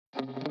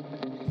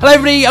Hello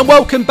everybody and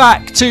welcome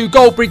back to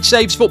Goldbridge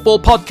Saves Football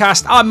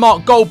Podcast. I'm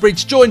Mark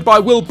Goldbridge, joined by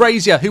Will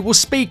Brazier, who will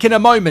speak in a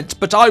moment,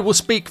 but I will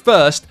speak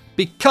first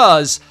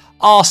because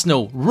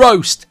Arsenal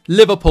roast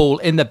Liverpool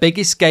in the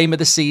biggest game of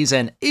the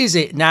season. Is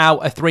it now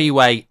a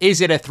three-way?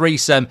 Is it a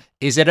threesome?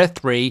 Is it a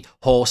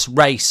three-horse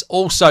race?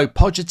 Also,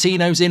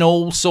 Pochettino's in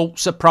all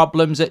sorts of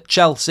problems at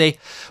Chelsea.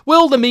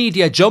 Will the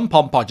media jump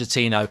on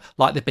Pochettino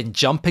like they've been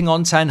jumping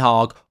on Ten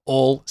Hag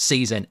all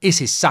season? Is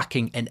his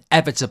sacking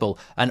inevitable?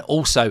 And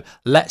also,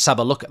 let's have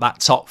a look at that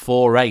top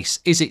four race.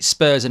 Is it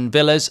Spurs and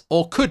Villas,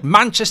 or could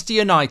Manchester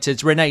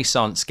United's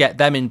renaissance get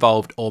them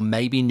involved, or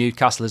maybe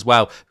Newcastle as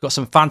well? We've got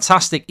some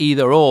fantastic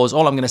either-ors.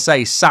 All I'm going to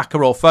say is Saka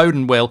or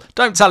Foden, Will.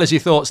 Don't tell us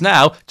your thoughts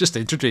now, just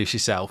introduce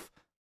yourself.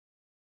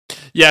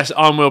 Yes,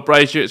 I'm Will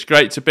Brazier. It's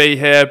great to be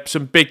here.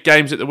 Some big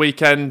games at the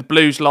weekend.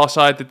 Blues last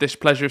night had this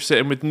pleasure of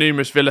sitting with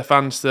numerous Villa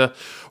fans to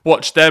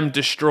watch them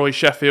destroy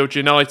Sheffield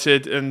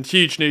United. And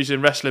huge news in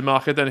wrestling,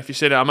 Mark. I don't know if you've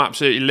seen it. I'm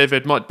absolutely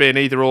livid. Might be an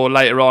either or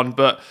later on.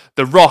 But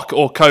The Rock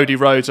or Cody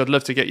Rhodes, I'd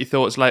love to get your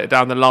thoughts later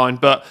down the line.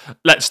 But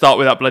let's start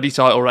with that bloody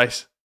title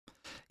race.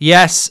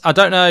 Yes, I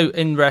don't know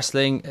in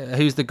wrestling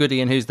who's the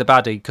goodie and who's the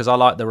baddie, because I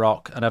like The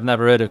Rock and I've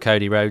never heard of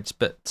Cody Rhodes,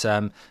 but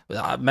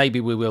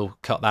maybe we will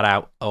cut that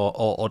out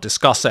or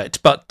discuss it.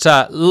 But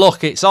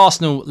look, it's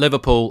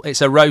Arsenal-Liverpool.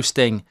 It's a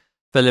roasting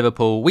for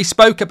Liverpool. We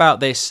spoke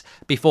about this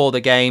before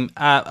the game.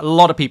 A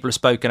lot of people have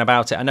spoken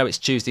about it. I know it's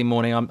Tuesday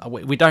morning.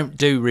 We don't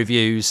do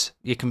reviews.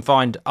 You can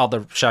find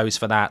other shows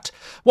for that.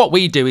 What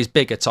we do is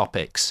bigger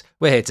topics.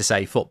 We're here to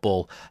say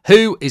football.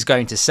 Who is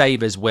going to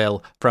save us,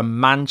 Will, from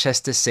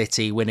Manchester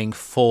City winning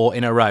 4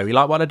 in a row? You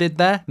like what I did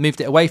there?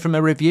 Moved it away from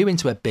a review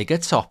into a bigger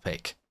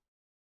topic.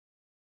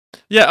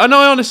 Yeah, and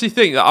I honestly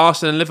think that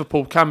Arsenal and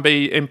Liverpool can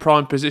be in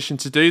prime position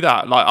to do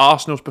that. Like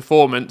Arsenal's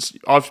performance,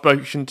 I've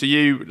spoken to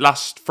you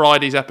last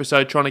Friday's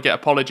episode trying to get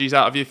apologies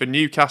out of you for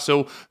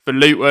Newcastle, for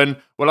Luton.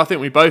 Well, I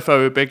think we both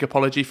owe a big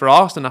apology for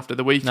Arsenal after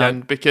the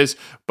weekend because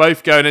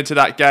both going into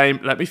that game,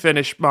 let me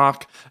finish,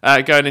 Mark,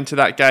 going into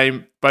that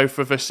game, both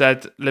of us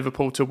said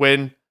Liverpool to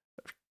win.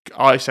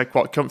 I said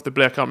quite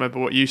comfortably, I can't remember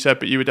what you said,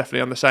 but you were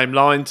definitely on the same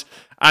lines.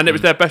 And it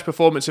was their best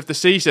performance of the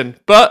season.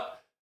 But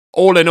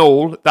all in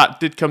all,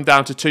 that did come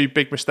down to 2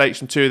 big mistakes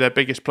from 2 of their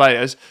biggest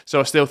players. So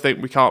I still think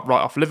we can't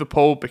write off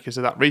Liverpool because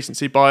of that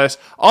recency bias.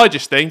 I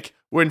just think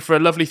we're in for a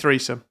lovely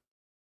threesome.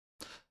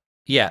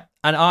 Yeah,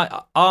 and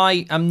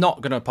I am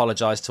not going to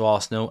apologise to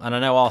Arsenal, and I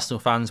know Arsenal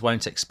fans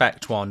won't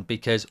expect one,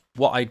 because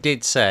what I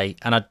did say,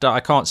 and I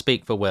can't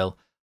speak for Will,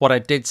 what I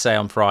did say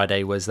on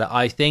Friday was that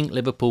I think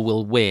Liverpool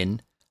will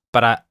win,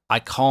 but I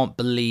can't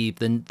believe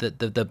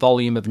the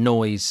volume of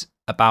noise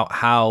about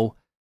how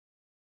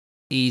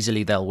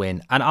easily they'll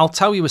win. And I'll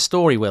tell you a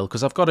story, Will,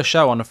 because I've got a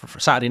show on a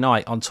Saturday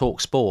night on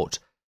Talk Sport.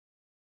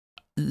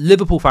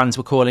 Liverpool fans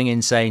were calling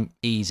in saying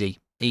easy.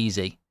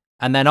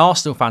 And then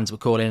Arsenal fans were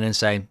calling in and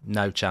saying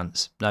no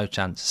chance.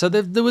 So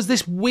there was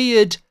this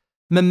weird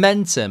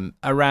momentum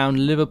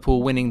around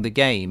Liverpool winning the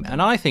game. And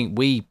I think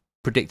we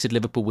predicted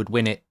Liverpool would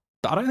win it,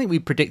 but I don't think we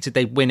predicted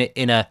they'd win it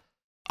in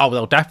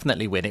they'll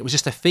definitely win. It was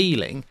just a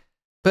feeling.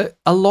 But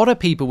a lot of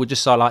people would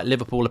just say, like,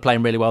 Liverpool are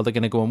playing really well, they're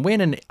going to go and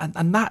win.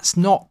 And that's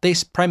not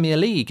this Premier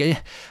League.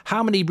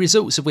 How many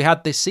results have we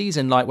had this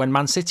season, like when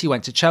Man City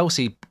went to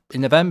Chelsea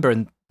in November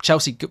and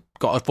Chelsea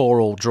got a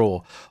 4-4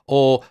 draw?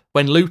 Or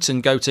when Luton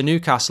go to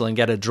Newcastle and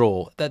get a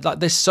draw?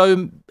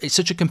 It's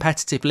such a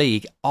competitive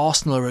league.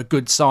 Arsenal are a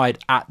good side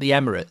at the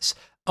Emirates.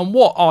 And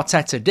what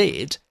Arteta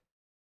did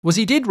was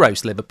he did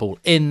roast Liverpool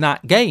in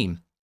that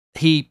game.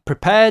 He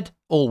prepared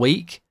all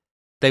week.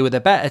 They were the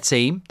better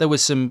team. There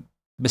was some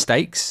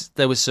mistakes,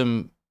 there was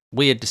some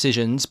weird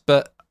decisions,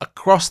 but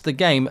across the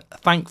game,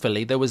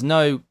 thankfully, there was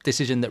no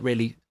decision that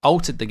really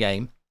altered the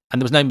game, and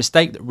there was no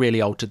mistake that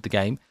really altered the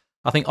game.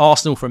 I think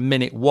Arsenal from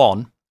minute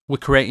 1 were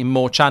creating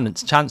more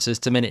chances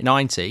to minute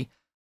 90,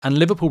 and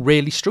Liverpool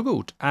really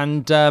struggled.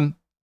 And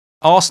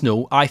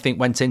Arsenal, I think,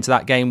 went into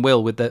that game,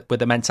 Will, with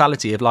the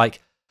mentality of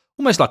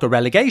almost like a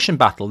relegation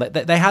battle.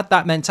 They had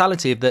that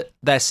mentality of that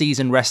their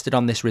season rested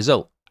on this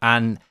result,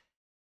 and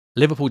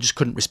Liverpool just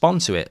couldn't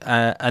respond to it,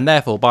 and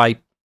therefore by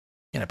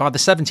the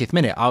 70th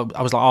minute, I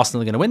was like,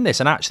 Arsenal are going to win this,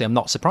 and actually I'm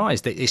not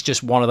surprised. It's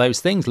just one of those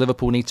things.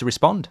 Liverpool need to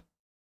respond.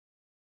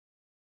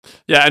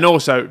 Yeah, and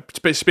also,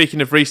 speaking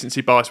of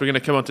recency bias, we're going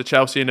to come on to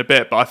Chelsea in a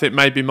bit, but I think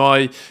maybe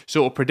my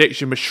sort of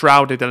prediction was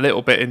shrouded a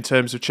little bit in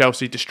terms of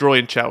Liverpool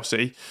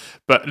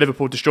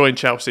destroying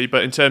Chelsea,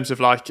 but in terms of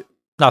No, I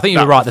think you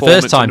were right the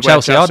first time.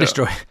 Chelsea are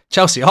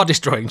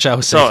destroying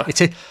Chelsea. Sorry.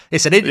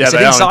 It's an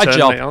inside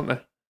job, aren't they?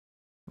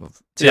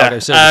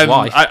 Thiago Silva's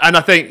wife. And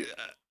I think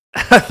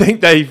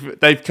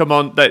they've come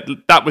on.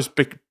 That was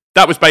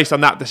based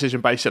on that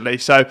decision basically.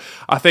 So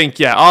I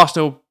think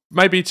Arsenal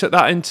maybe took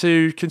that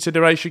into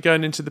consideration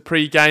going into the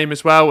pre-game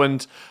as well.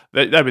 And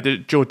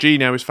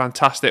Jorginho was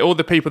fantastic. All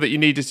the people that you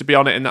needed to be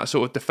on it in that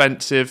sort of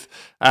defensive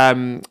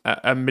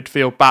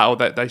midfield battle,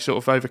 that they sort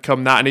of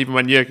overcome that. And even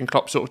when Jurgen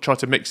Klopp sort of tried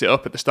to mix it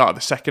up at the start of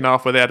the second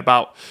half, where they had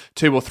about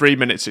 2 or 3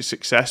 minutes of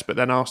success, but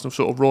then Arsenal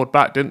sort of roared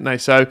back, didn't they?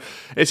 So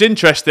it's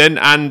interesting,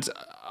 and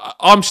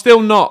I'm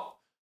still not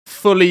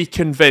fully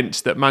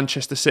convinced that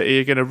Manchester City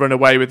are going to run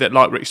away with it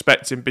like we're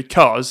expecting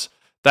because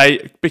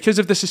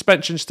of the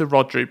suspensions to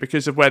Rodri,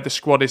 because of where the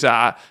squad is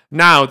at.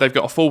 Now they've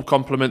got a full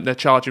complement, they're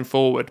charging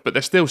forward, but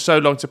there's still so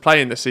long to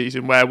play in the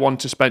season where one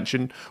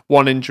suspension,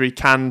 one injury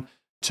can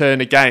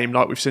turn a game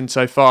like we've seen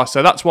so far.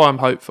 So that's why I'm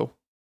hopeful.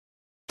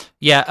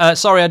 Yeah,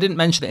 sorry, I didn't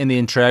mention it in the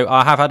intro.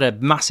 I have had a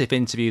massive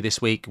interview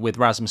this week with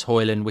Rasmus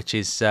Højlund, which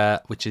is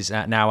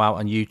now out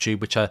on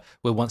YouTube, which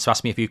will want to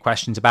ask me a few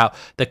questions about.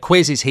 The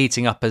quiz is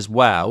heating up as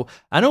well.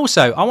 And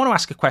also, I want to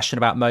ask a question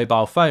about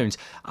mobile phones.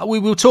 We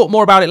will talk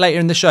more about it later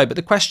in the show, but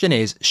the question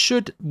is,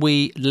 should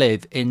we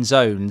live in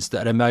zones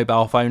that are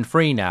mobile phone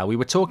free now? We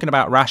were talking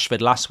about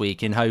Rashford last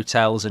week in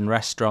hotels and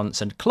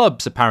restaurants and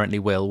clubs, apparently,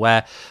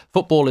 where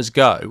footballers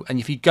go. And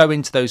if you go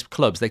into those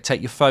clubs, they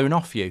take your phone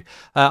off you.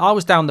 I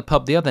was down the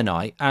pub the other night,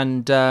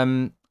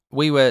 and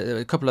we were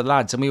a couple of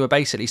lads, and we were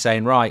basically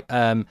saying, right,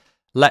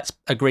 let's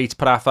agree to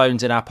put our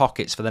phones in our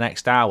pockets for the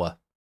next hour.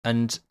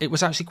 And it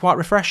was actually quite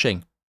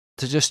refreshing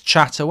to just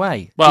chat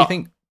away. Well, do you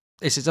think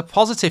this is a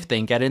positive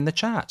thing, get in the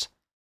chat?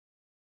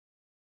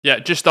 Yeah,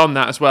 just on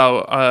that as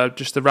well,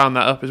 just to round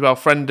that up as well,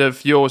 friend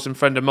of yours and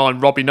friend of mine,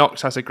 Robbie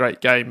Knox, has a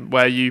great game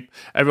where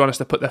everyone has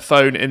to put their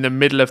phone in the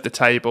middle of the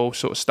table,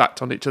 sort of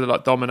stacked on each other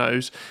like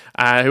dominoes.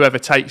 Whoever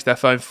takes their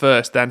phone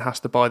first then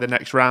has to buy the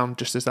next round,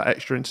 just as that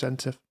extra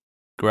incentive.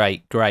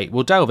 Great.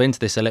 We'll delve into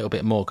this a little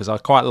bit more because I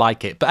quite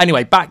like it. But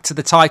anyway, back to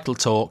the title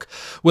talk.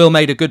 Will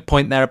made a good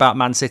point there about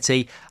Man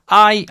City.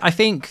 I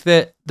think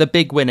that the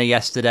big winner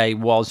yesterday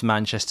was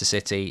Manchester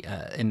City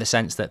in the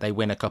sense that they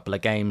win a couple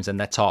of games and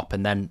they're top.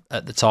 And then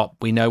at the top,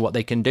 we know what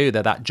they can do.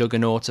 They're that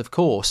juggernaut, of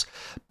course.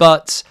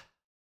 But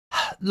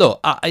look,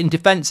 in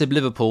defence of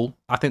Liverpool,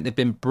 I think they've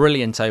been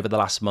brilliant over the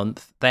last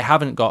month. They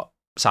haven't got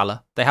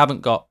Salah. They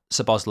haven't got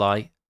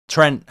Szoboszlai.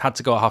 Trent had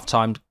to go at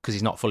half-time because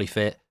he's not fully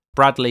fit.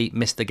 Bradley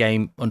missed the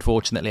game,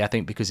 unfortunately, I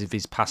think, because of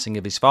his passing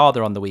of his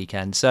father on the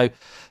weekend. So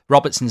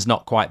Robertson's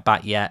not quite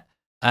back yet.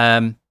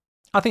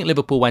 I think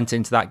Liverpool went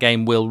into that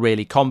game,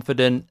 really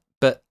confident,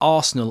 but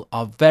Arsenal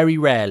are very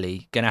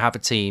rarely going to have a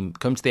team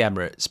come to the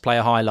Emirates, play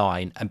a high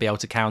line and be able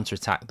to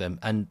counter-attack them.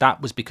 And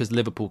that was because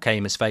Liverpool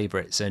came as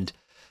favourites. And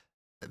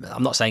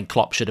I'm not saying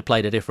Klopp should have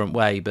played a different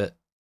way, but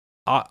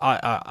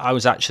I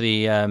was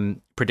actually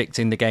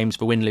predicting the games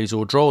for win, lose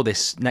or draw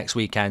this next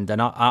weekend.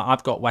 And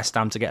I've got West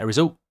Ham to get a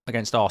result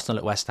against Arsenal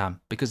at West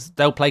Ham because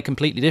they'll play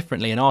completely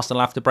differently and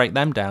Arsenal have to break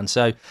them down.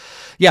 So,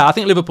 yeah, I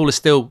think Liverpool is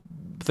still,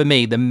 for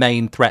me, the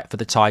main threat for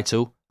the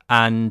title.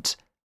 And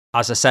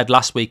as I said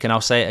last week, and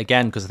I'll say it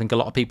again because I think a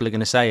lot of people are going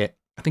to say it,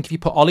 I think if you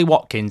put Ollie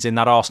Watkins in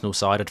that Arsenal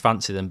side, I'd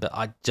fancy them, but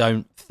I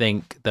don't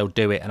think they'll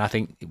do it. And I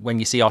think when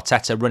you see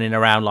Arteta running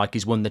around like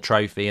he's won the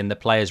trophy and the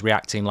players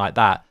reacting like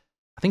that,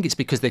 I think it's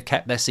because they've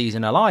kept their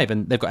season alive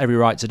and they've got every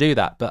right to do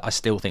that. But I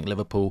still think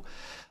Liverpool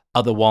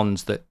are the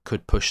ones that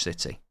could push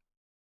City.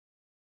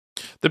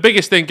 The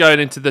biggest thing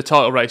going into the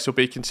title race will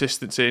be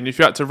consistency, and if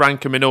you had to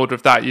rank them in order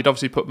of that, you'd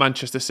obviously put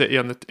Manchester City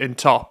in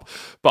top,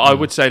 but I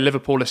would say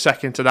Liverpool are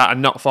second to that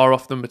and not far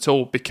off them at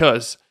all,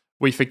 because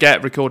we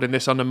forget recording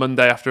this on a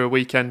Monday after a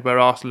weekend where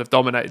Arsenal have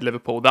dominated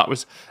Liverpool. That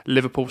was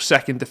Liverpool's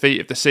second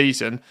defeat of the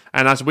season,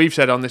 and as we've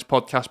said on this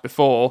podcast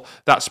before,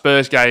 that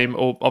Spurs game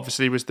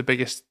obviously was the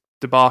biggest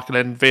debacle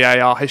in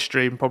VAR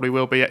history and probably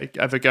will be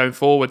ever going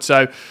forward.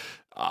 So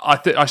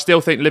I still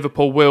think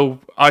Liverpool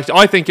will.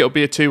 I think it'll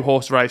be a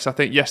two-horse race. I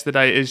think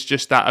yesterday is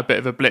just that, a bit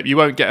of a blip. You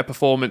won't get a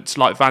performance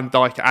like Van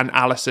Dijk and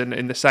Alisson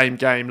in the same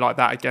game like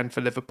that again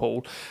for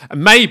Liverpool.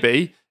 And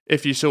maybe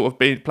if you sort of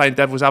been playing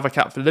devil's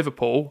advocate for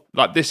Liverpool,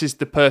 like this is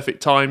the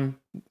perfect time.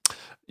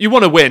 You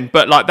want to win,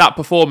 but like that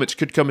performance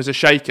could come as a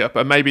shake-up,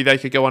 and maybe they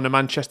could go on a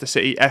Manchester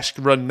City-esque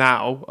run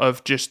now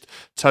of just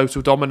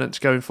total dominance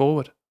going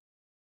forward.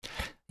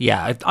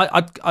 Yeah,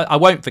 I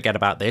won't forget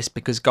about this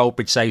because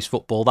Goldbridge Saves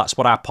Football, that's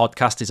what our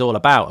podcast is all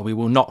about, and we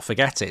will not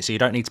forget it, so you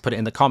don't need to put it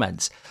in the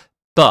comments.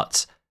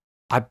 But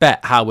I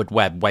bet Howard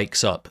Webb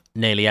wakes up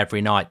nearly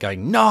every night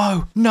going,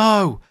 no,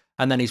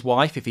 and then his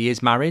wife, if he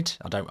is married,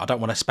 I don't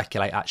want to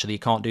speculate, actually, you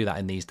can't do that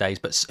in these days,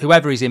 but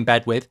whoever he's in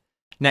bed with,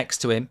 next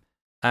to him,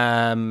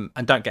 and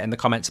don't get in the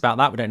comments about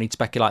that, we don't need to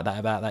speculate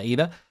about that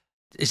either.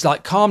 It's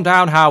like, calm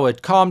down,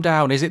 Howard, calm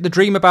down. Is it the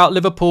dream about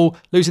Liverpool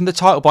losing the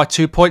title by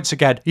 2 points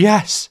again?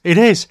 Yes, it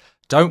is.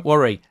 Don't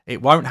worry, it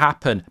won't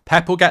happen.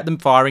 Pep will get them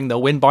firing, they'll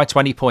win by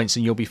 20 points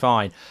and you'll be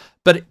fine.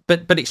 But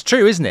it's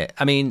true, isn't it?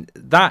 I mean,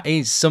 that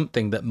is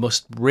something that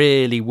must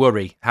really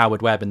worry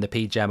Howard Webb and the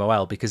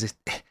PGMOL, because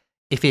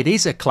if it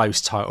is a close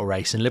title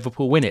race and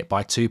Liverpool win it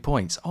by 2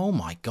 points, oh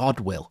my God,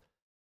 Will.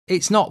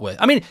 It's not worth.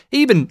 I mean,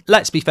 even,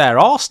 let's be fair,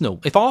 Arsenal.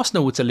 If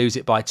Arsenal were to lose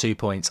it by 2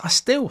 points, I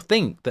still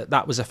think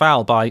that was a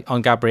foul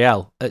on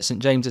Gabriel at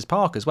St James's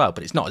Park as well.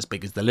 But it's not as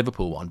big as the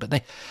Liverpool one.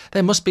 But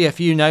there must be a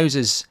few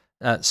noses,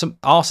 some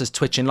arses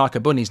twitching like a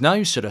bunny's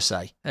nose, should I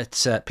say, at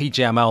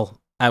PGMOL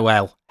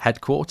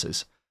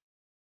headquarters.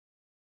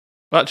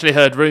 I actually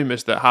heard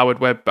rumours that Howard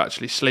Webb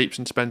actually sleeps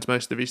and spends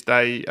most of his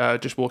day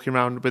just walking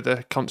around with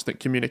a constant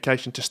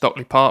communication to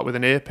Stockley Park with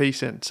an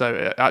earpiece in. So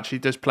it actually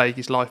does plague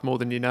his life more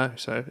than you know.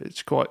 So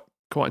it's quite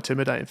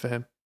intimidating for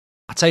him.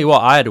 I tell you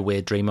what, I had a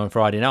weird dream on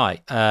Friday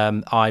night.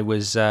 I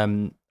was, I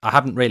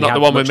haven't really Not had the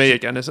one much with me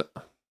again, is it?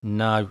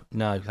 No,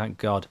 thank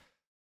God.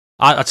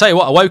 I tell you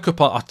what, I woke up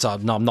on.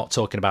 No, I'm not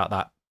talking about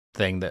that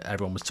thing that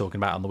everyone was talking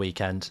about on the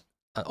weekend.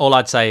 All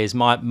I'd say is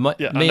me and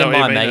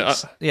my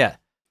mates. Yeah,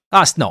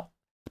 that's not.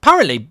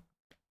 Apparently,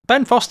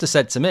 Ben Foster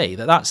said to me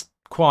that that's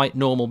quite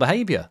normal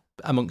behaviour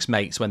amongst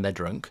mates when they're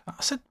drunk.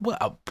 I said,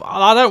 well,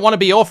 I don't want to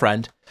be your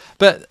friend.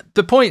 But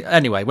the point,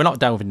 anyway, we're not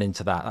delving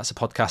into that. That's a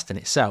podcast in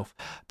itself.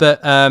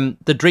 But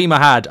the dream I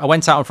had, I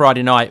went out on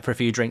Friday night for a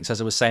few drinks,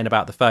 as I was saying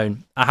about the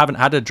phone. I haven't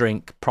had a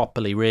drink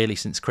properly, really,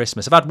 since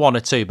Christmas. I've had one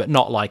or two, but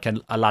not like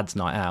a lad's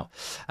night out.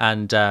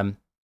 And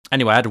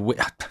anyway, I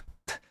had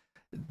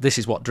this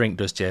is what drink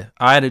does to you.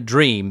 I had a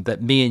dream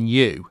that me and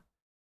you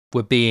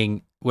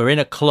we're in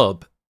a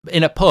club,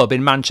 in a pub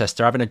in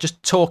Manchester,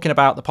 just talking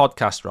about the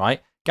podcast,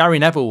 right? Gary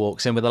Neville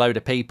walks in with a load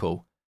of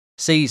people,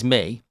 sees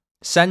me,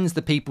 sends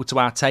the people to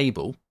our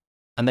table,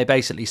 and they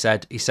basically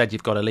said,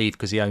 you've got to leave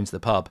because he owns the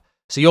pub.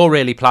 So you're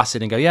really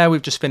placid and go, yeah, we're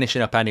just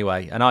finishing up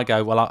anyway. And I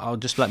go, well, I'll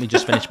just let me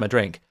just finish my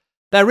drink.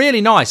 They're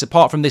really nice,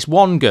 apart from this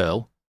one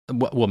girl,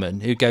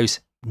 woman, who goes,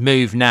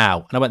 move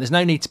now. And I went, there's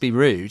no need to be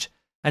rude.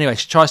 Anyway,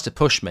 she tries to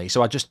push me,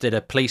 so I just did a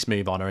police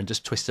move on her and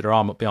just twisted her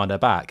arm up behind her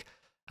back.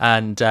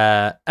 And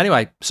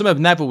anyway, some of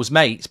Neville's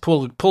mates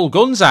pull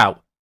guns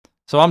out.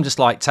 So I'm just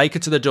like, take her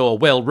to the door,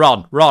 Will,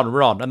 run.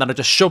 And then I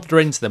just shoved her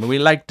into them and we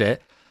legged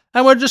it.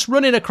 And we're just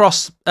running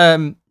across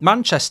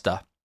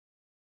Manchester.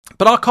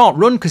 But I can't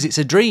run because it's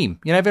a dream.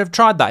 You know, have you ever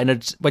tried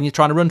that when you're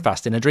trying to run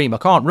fast in a dream? I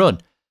can't run.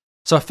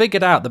 So I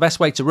figured out the best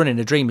way to run in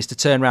a dream is to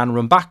turn around and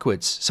run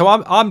backwards. So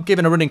I'm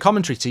giving a running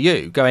commentary to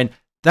you, going,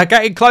 they're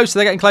getting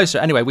closer.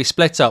 Anyway, we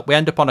split up. We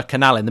end up on a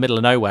canal in the middle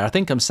of nowhere. I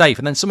think I'm safe.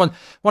 And then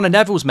one of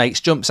Neville's mates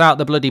jumps out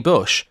the bloody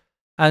bush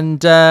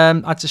and I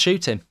had to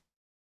shoot him.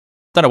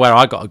 Don't know where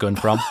I got a gun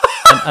from.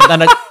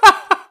 and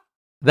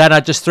then I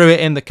just threw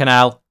it in the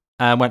canal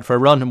and went for a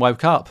run and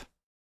woke up.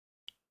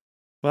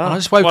 Well, and I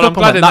just woke up. I'm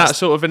glad in that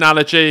sort of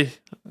analogy.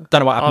 Don't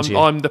know what happened to you.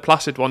 I'm the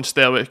placid one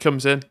still. It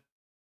comes in.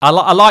 I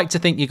like to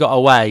think you got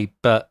away,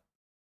 but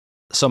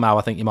somehow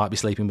I think you might be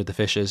sleeping with the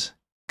fishes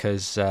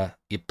because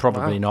you're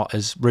probably not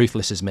as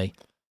ruthless as me.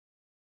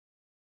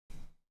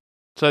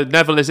 So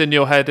Neville is in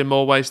your head in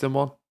more ways than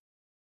one.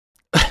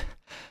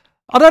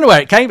 I don't know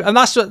where it came, and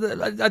that's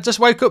what I just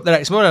woke up the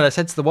next morning and I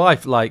said to the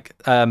wife, like,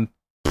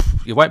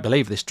 you won't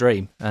believe this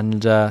dream,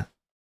 and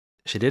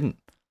she didn't.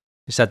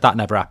 She said that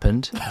never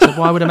happened. I said,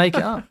 why would I make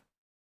it up?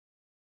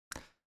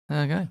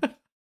 Okay.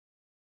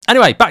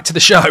 Anyway, back to the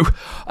show.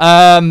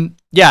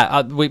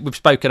 We've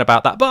spoken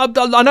about that, but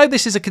I know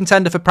this is a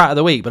contender for Pratt of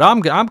the Week, but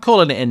I'm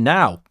calling it in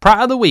now.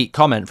 Pratt of the Week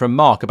comment from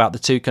Mark about the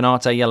 2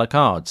 Canate yellow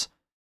cards.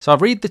 So I'll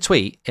read the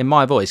tweet in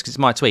my voice because it's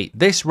my tweet.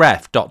 This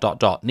ref ...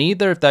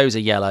 Neither of those are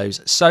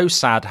yellows. So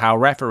sad how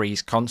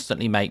referees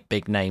constantly make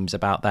big names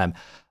about them.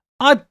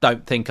 I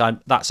don't think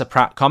that's a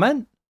Pratt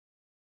comment.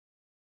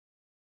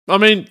 I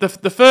mean,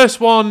 the first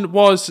one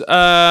was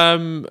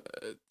the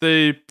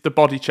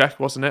body check,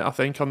 wasn't it? I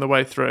think on the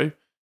way through,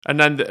 and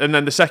then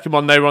the second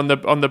one they were on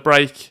the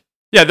break.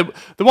 Yeah,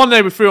 the one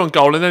they were through on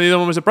goal, and then the other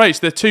one was a brace.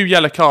 They're 2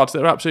 yellow cards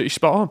that are absolutely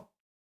spot on.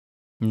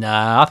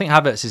 Nah, I think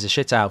Havertz is a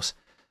shithouse.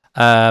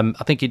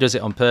 I think he does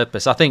it on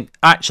purpose. I think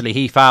actually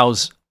he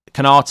fouls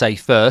Canate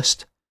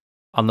first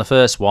on the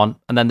first one,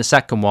 and then the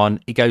second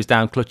one he goes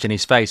down clutching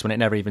his face when it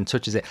never even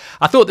touches it.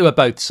 I thought they were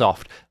both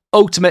soft.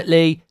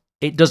 Ultimately,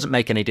 it doesn't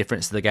make any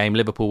difference to the game.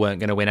 Liverpool weren't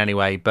going to win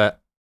anyway.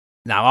 But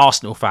now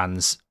Arsenal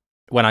fans,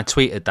 when I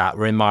tweeted that,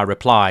 were in my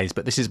replies.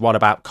 But this is what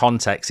about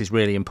context is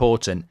really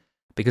important.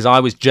 Because I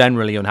was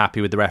generally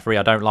unhappy with the referee.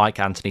 I don't like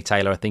Anthony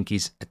Taylor. I think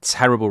he's a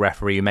terrible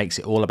referee who makes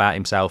it all about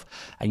himself.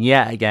 And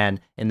yet again,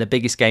 in the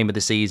biggest game of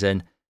the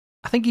season,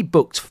 I think he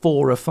booked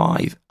 4 or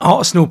 5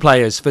 Arsenal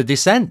players for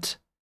dissent.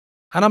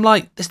 And I'm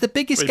like, it's the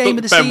biggest game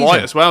of the season. Ben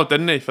White as well,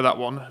 didn't he, for that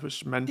one? It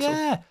was mental.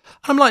 Yeah. And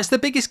I'm like, it's the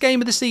biggest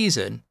game of the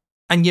season.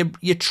 And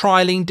you're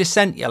trialing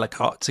dissent yellow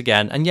cards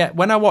again. And yet,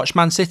 when I watch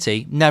Man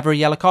City, never a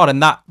yellow card.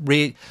 And that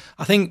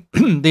I think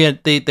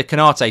the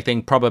Canate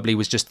thing probably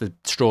was just the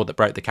straw that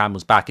broke the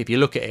camel's back. If you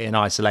look at it in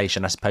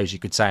isolation, I suppose you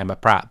could say I'm a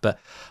Pratt. But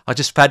I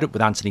just fed up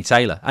with Anthony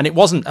Taylor. And it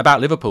wasn't about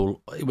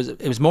Liverpool. It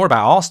was more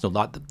about Arsenal.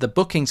 Like the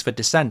bookings for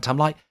dissent. I'm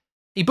like,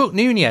 he booked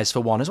Nunez for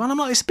one as well. I'm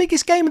like, it's the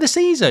biggest game of the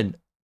season.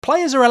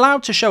 Players are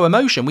allowed to show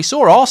emotion. We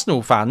saw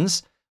Arsenal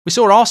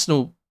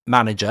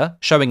manager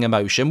showing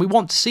emotion. We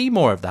want to see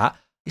more of that.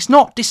 It's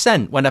not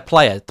dissent when a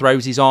player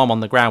throws his arm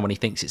on the ground when he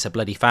thinks it's a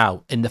bloody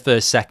foul in the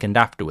first second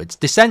afterwards.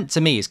 Dissent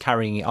to me is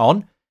carrying it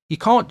on. You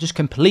can't just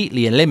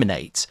completely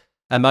eliminate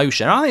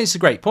emotion. I think it's a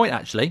great point,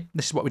 actually.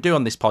 This is what we do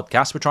on this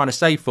podcast. We're trying to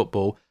save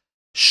football.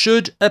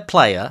 Should a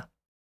player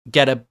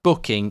get a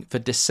booking for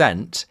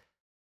dissent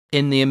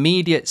in the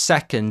immediate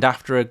second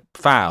after a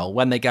foul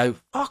when they go,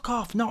 fuck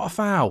off, not a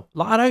foul?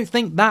 Like, I don't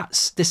think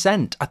that's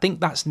dissent. I think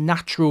that's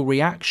natural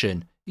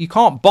reaction. You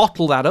can't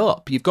bottle that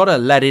up. You've got to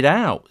let it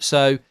out.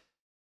 So...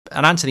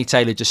 And Anthony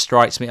Taylor just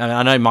strikes me. I mean,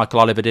 I know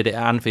Michael Oliver did it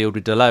at Anfield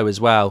with Delo as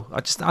well. I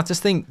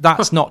just think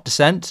that's not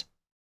dissent.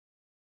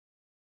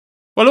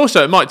 Well,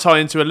 also, it might tie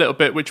into a little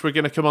bit, which we're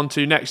going to come on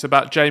to next,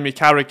 about Jamie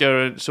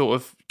Carragher and sort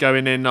of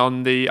going in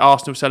on the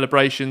Arsenal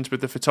celebrations with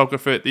the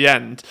photographer at the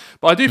end.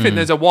 But I do think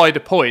there's a wider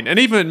point, and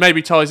even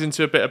maybe ties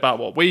into a bit about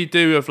what we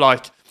do of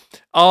like,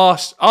 are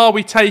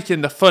we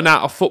taking the fun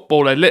out of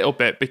football a little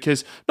bit?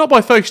 Because not by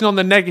focusing on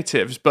the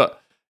negatives,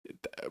 but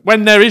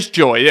when there is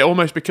joy, it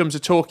almost becomes a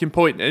talking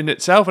point in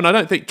itself. And I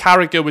don't think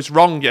Carragher was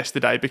wrong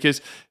yesterday,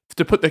 because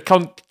to put the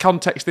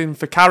context in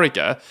for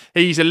Carragher,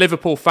 he's a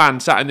Liverpool fan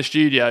sat in the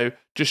studio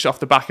just off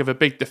the back of a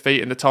big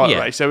defeat in the title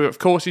race. So of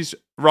course he's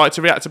right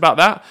to react about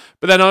that.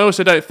 But then I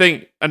also don't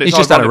think, and it's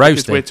just had a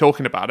roast, because we're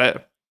talking about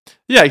it.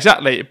 Yeah,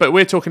 exactly. But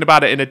we're talking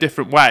about it in a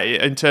different way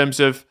in terms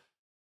of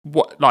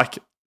what, like,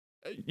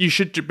 you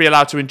should be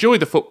allowed to enjoy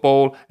the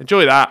football,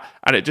 enjoy that,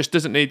 and it just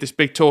doesn't need this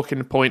big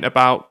talking point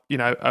about, you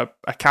know,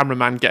 a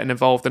cameraman getting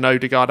involved and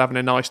Odegaard having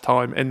a nice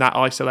time in that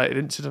isolated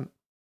incident.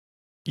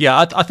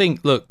 Yeah, I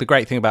think, look, the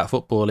great thing about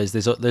football is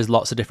there's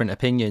lots of different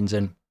opinions,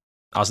 and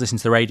I was listening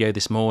to the radio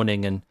this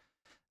morning,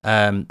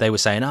 and they were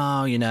saying,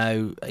 oh, you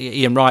know,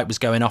 Ian Wright was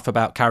going off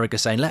about Carragher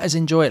saying, let us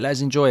enjoy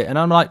it, and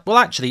I'm like, well,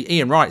 actually,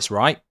 Ian Wright's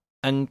right,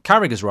 and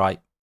Carragher's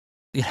right.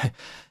 You know,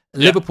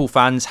 Liverpool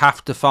fans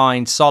have to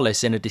find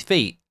solace in a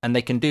defeat, and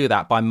they can do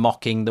that by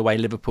mocking the way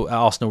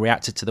Arsenal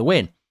reacted to the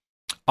win.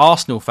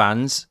 Arsenal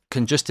fans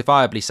can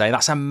justifiably say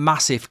that's a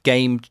massive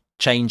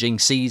game-changing,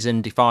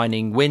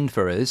 season-defining win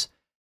for us.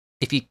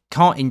 If you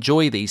can't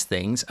enjoy these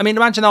things, I mean,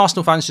 imagine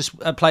Arsenal fans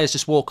players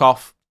just walk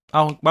off.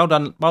 Oh, well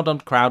done,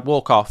 crowd,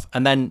 walk off,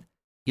 and then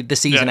the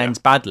season ends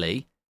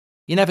badly.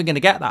 You're never going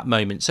to get that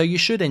moment, so you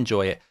should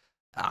enjoy it.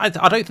 I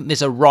don't think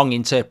there's a wrong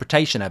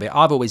interpretation of it.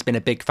 I've always been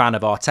a big fan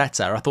of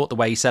Arteta. I thought the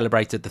way he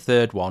celebrated the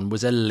third one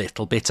was a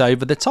little bit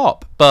over the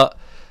top, but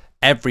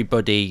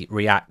everybody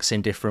reacts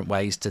in different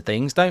ways to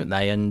things, don't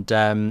they? And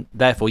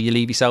therefore, you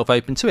leave yourself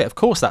open to it. Of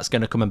course, that's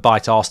going to come and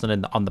bite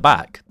Arsenal on the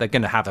back. They're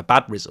going to have a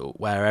bad result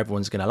where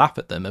everyone's going to laugh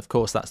at them. Of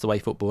course, that's the way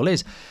football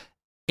is.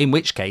 In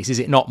which case, is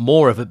it not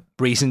more of a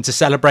reason to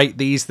celebrate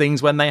these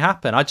things when they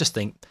happen? I just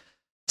think,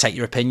 take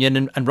your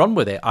opinion and run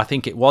with it. I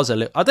think it was a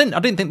little... I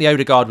didn't think the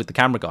Odegaard with the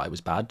camera guy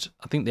was bad.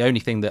 I think the only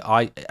thing that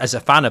I, as a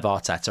fan of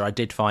Arteta, I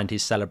did find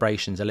his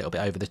celebrations a little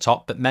bit over the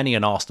top, but many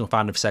an Arsenal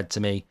fan have said to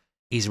me,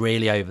 he's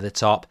really over the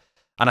top.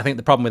 And I think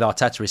the problem with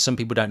Arteta is some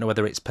people don't know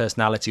whether it's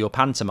personality or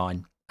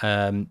pantomime.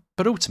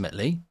 But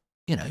ultimately,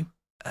 you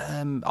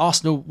know,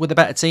 Arsenal were the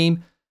better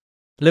team.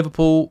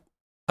 Liverpool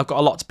have got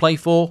a lot to play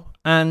for,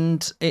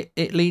 and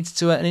it leads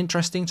to an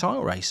interesting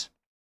title race.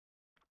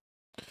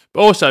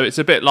 But also, it's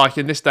a bit like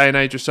in this day and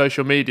age of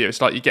social media, it's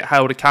like you get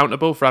held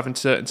accountable for having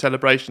certain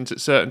celebrations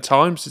at certain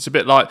times. It's a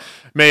bit like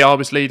me, I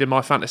was leading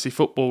my fantasy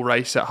football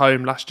race at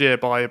home last year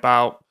by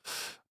about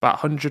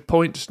 100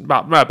 points,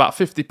 about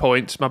 50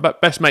 points. My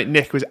best mate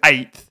Nick was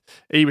 8th.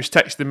 He was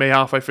texting me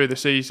halfway through the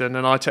season,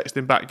 and I texted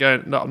him back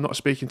going, no, I'm not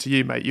speaking to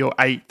you, mate. You're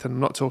 8th, and I'm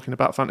not talking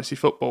about fantasy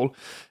football.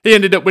 He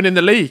ended up winning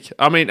the league.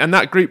 I mean, and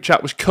that group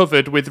chat was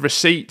covered with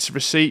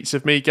receipts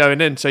of me going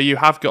in. So you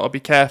have got to be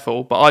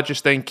careful. But I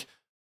just think,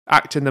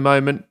 act in the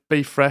moment,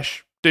 be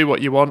fresh, do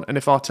what you want, and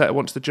if Arteta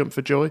wants to jump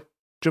for joy,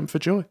 jump for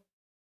joy.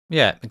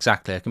 Yeah,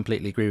 exactly. I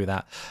completely agree with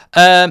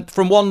that.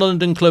 From one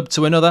London club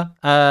to another,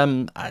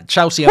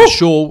 Chelsea, I'm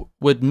sure,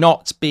 would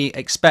not be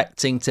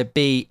expecting to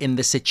be in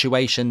the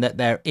situation that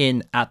they're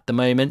in at the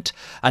moment.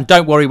 And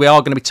don't worry, we are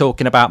going to be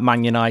talking about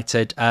Man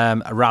United,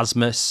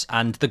 Erasmus,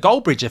 and the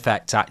Goldbridge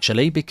effect,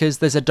 actually, because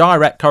there's a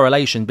direct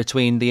correlation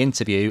between the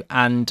interview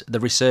and the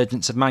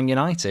resurgence of Man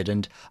United.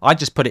 And I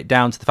just put it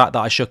down to the fact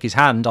that I shook his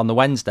hand on the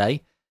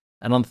Wednesday,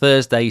 and on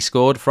Thursday he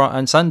scored,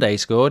 and Sunday he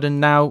scored,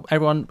 and now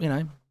everyone, you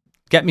know,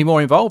 get me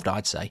more involved,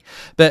 I'd say.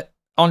 But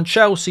on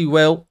Chelsea,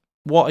 Will,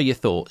 what are your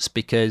thoughts?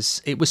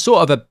 Because it was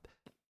sort of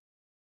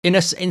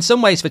in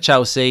some ways for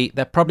Chelsea,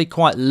 they're probably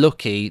quite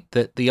lucky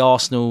that the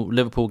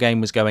Arsenal-Liverpool game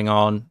was going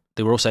on.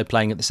 They were also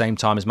playing at the same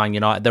time as Man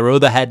United. There are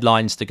other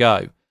headlines to go.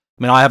 I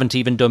mean, I haven't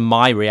even done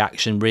my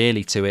reaction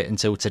really to it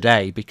until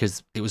today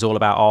because it was all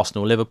about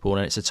Arsenal-Liverpool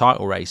and it's a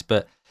title race.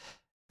 But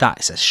that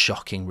is a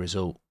shocking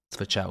result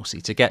for Chelsea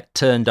to get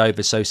turned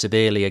over so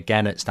severely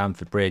again at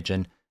Stamford Bridge.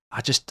 And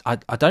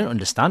I don't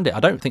understand it. I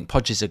don't think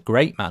Poch is a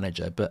great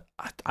manager, but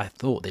I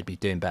thought they'd be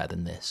doing better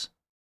than this.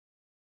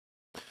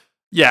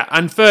 Yeah,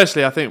 and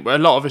firstly, I think a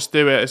lot of us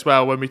do it as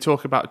well when we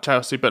talk about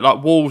Chelsea, but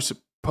like Wolves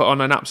put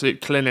on an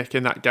absolute clinic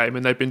in that game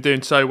and they've been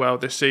doing so well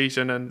this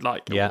season. And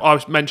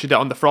I mentioned it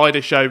on the Friday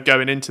show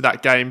going into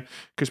that game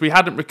because we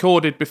hadn't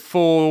recorded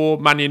before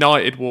Man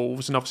United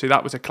Wolves, and obviously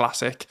that was a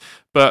classic.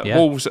 But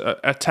Wolves are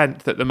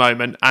 10th at the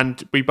moment,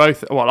 and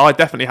I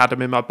definitely had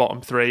them in my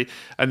bottom 3.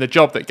 And the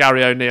job that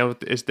Gary O'Neill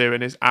is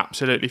doing is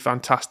absolutely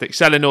fantastic.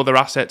 Selling all their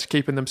assets,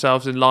 keeping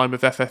themselves in line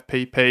with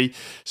FFPP.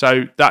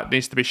 So that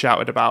needs to be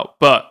shouted about.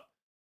 But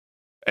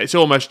it's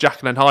almost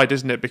Jekyll and Hyde,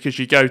 isn't it? Because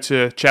you go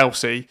to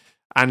Chelsea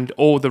and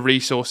all the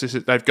resources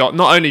that they've got,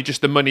 not only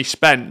just the money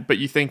spent, but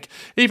you think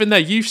even their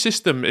youth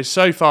system is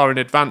so far in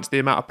advance, the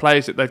amount of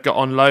players that they've got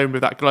on loan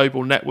with that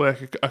global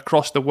network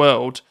across the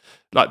world.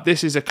 Like,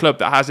 this is a club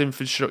that has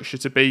infrastructure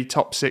to be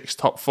top 6,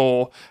 top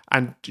 4,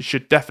 and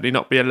should definitely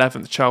not be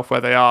 11th, 12th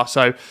where they are.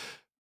 So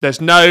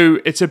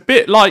It's a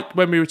bit like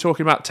when we were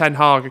talking about Ten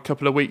Hag a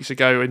couple of weeks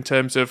ago in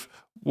terms of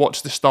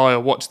what's the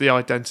style, what's the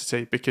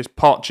identity, because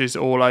Poch is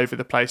all over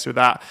the place with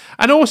that.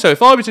 And also,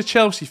 if I was a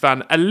Chelsea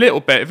fan, a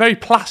little bit, very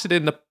placid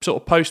in the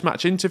sort of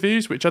post-match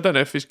interviews, which I don't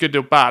know if is good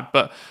or bad,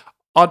 but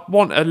I'd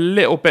want a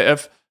little bit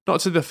of, not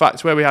to the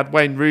fact where we had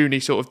Wayne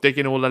Rooney sort of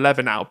digging all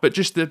 11 out, but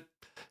just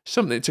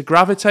something to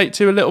gravitate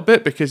to a little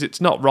bit, because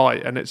it's not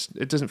right and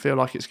it doesn't feel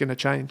like it's going to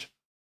change.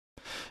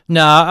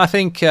 No, I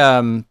think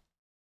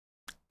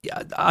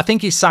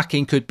his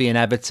sacking could be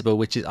inevitable,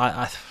 which is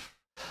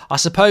I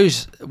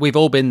suppose we've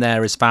all been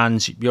there as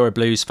fans. You're a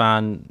Blues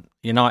fan.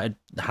 United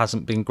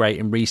hasn't been great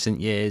in recent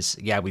years.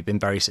 Yeah, we've been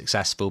very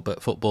successful,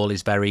 but football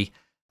is very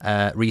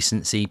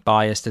recency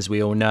biased, as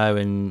we all know,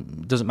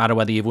 and it doesn't matter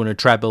whether you've won a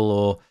treble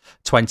or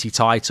 20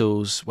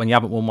 titles. When you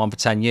haven't won one for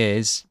 10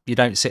 years, you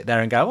don't sit there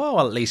and go, oh,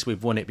 well, at least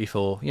we've won it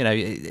before.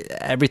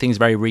 Everything's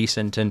very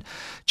recent, and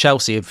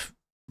Chelsea have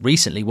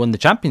recently won the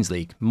Champions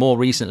League, more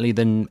recently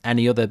than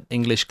any other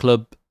English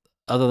club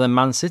other than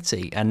Man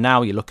City. And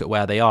now you look at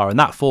where they are, and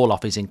that fall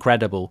off is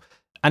incredible,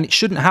 and it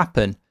shouldn't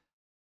happen.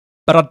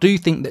 But I do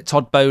think that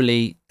Todd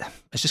Boehly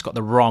has just got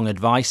the wrong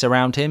advice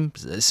around him.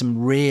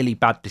 Some really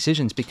bad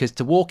decisions, because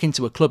to walk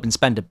into a club and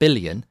spend $1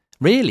 billion,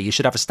 really, you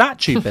should have a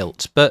statue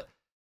built. But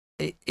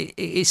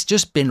it's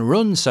just been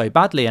run so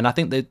badly. And I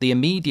think that the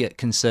immediate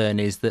concern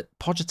is that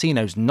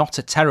Pochettino's not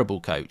a terrible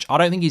coach. I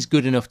don't think he's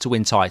good enough to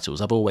win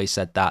titles. I've always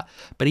said that.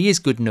 But he is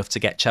good enough to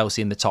get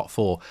Chelsea in the top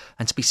 4.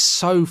 And to be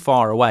so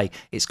far away,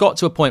 it's got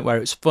to a point where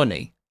it's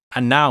funny.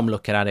 And now I'm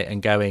looking at it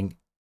and going,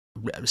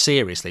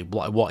 seriously,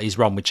 what is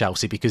wrong with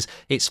Chelsea? Because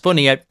it's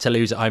funny to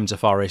lose at home to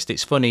Forest.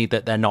 It's funny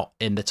that they're not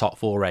in the top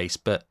 4 race,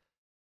 but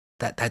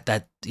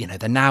they're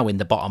now in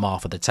the bottom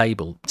half of the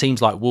table.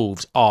 Teams like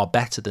Wolves are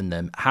better than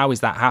them. How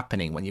is that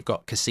happening when you've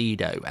got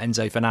Caicedo,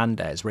 Enzo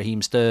Fernandez,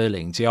 Raheem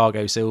Sterling,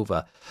 Thiago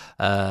Silva,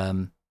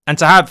 and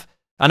to have,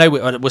 I know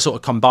we're sort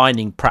of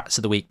combining Prats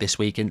of the week this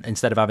week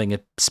instead of having a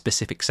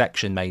specific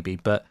section maybe,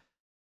 but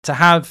to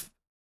have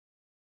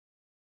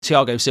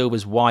Thiago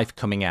Silva's wife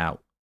coming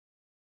out,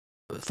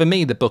 for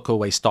me, the book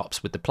always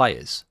stops with the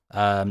players.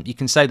 You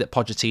can say that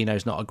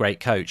Pochettino's not a great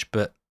coach,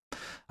 but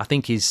I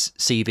think his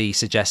CV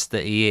suggests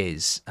that he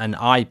is. And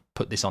I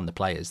put this on the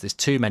players. There's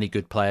too many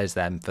good players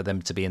then for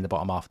them to be in the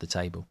bottom half of the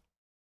table.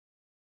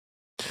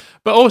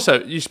 But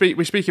also, we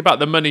speak about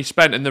the money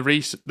spent and the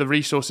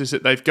resources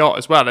that they've got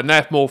as well, and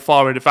they're more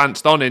far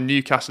advanced on in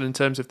Newcastle in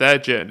terms of their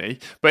journey.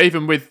 But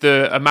even with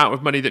the amount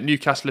of money that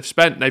Newcastle have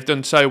spent, they've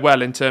done so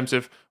well in terms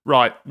of,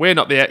 right, we're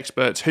not the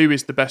experts. Who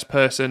is the best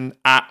person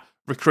at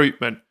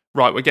recruitment?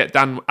 Right, we'll get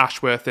Dan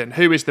Ashworth in.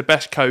 Who is the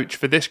best coach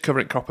for this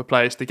current crop of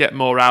players to get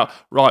more out?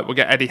 Right, we'll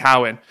get Eddie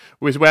Howe in.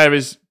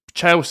 Whereas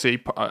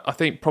Chelsea, I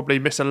think, probably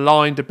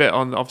misaligned a bit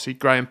on, obviously,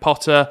 Graham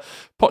Potter.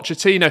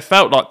 Pochettino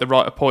felt like the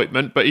right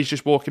appointment, but he's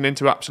just walking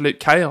into absolute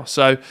chaos.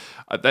 So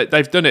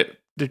they've done it.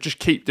 They just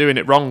keep doing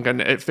it wrong, and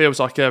it feels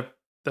like they're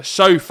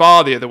so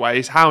far the other way.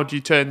 Is how do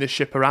you turn this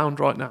ship around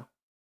right now?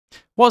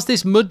 What's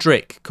this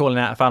Mudrick calling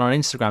out a fan on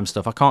Instagram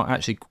stuff? I can't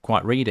actually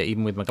quite read it,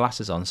 even with my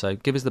glasses on. So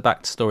give us the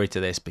backstory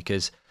to this,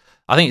 because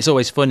I think it's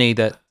always funny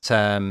that,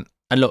 and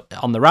look,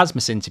 on the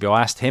Rasmus interview,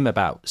 I asked him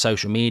about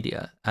social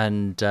media,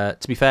 and to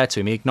be fair to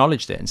him, he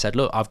acknowledged it and said,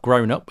 look, I've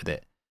grown up with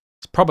it.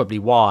 It's probably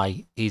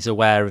why he's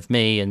aware of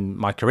me and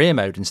my career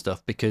mode and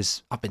stuff,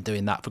 because I've been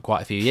doing that for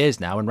quite a few years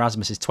now, and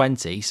Rasmus is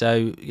 20,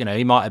 so,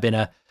 he might have been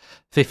a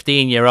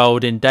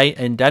 15-year-old in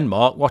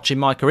Denmark watching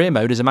my career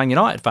mode as a Man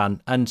United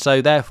fan, and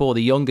so therefore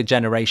the younger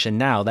generation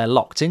now, they're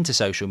locked into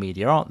social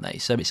media, aren't they?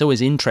 So it's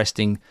always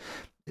interesting.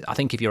 I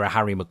think if you're a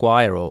Harry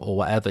Maguire or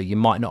whatever, you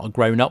might not have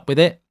grown up with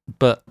it,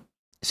 but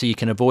so you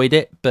can avoid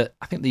it. But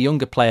I think the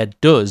younger player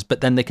does, but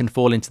then they can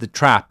fall into the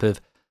trap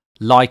of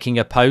liking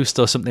a post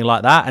or something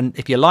like that. And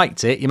if you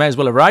liked it, you may as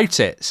well have wrote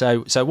it.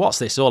 So what's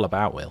this all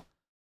about, Will?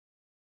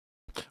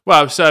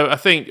 Well, so I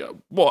think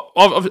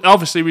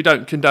obviously we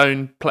don't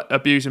condone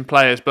abusing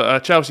players, but a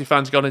Chelsea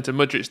fan's gone into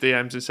Mudrick's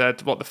DMs and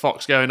said, "What the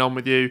fuck's going on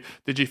with you?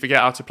 Did you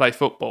forget how to play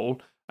football?"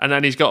 And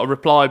then he's got a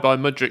reply by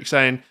Mudrick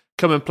saying,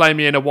 "Come and play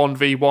me in a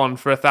 1v1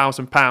 for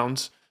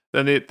 £1,000.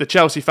 Then the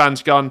Chelsea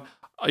fans gone,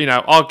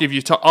 I'll give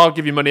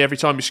you money every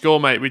time you score,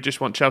 mate. We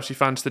just want Chelsea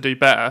fans to do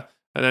better.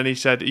 And then he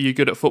said, "Are you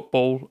good at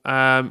football?"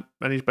 And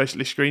he's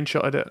basically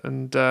screenshotted it,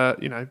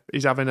 and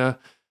he's having a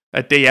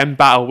DM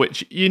battle,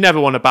 which you never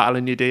want to battle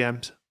in your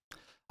DMs. I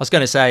was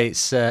going to say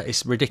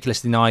it's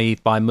ridiculously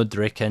naive by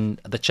Mudrick,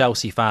 and the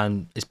Chelsea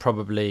fan is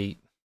probably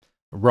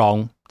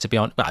wrong. To be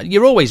honest,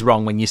 you're always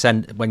wrong when you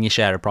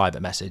share a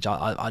private message.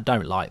 I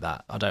don't like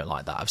that.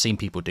 I've seen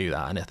people do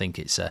that, and I think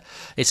it's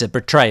a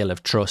betrayal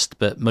of trust.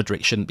 But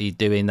Mudrick shouldn't be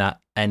doing that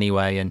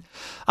anyway. And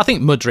I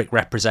think Mudrick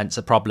represents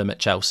a problem at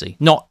Chelsea.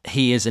 Not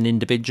he as an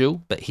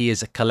individual, but he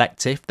as a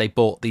collective. They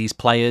bought these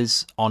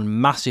players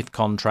on massive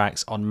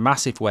contracts, on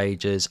massive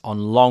wages, on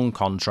long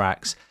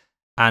contracts,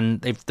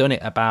 and they've done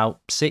it about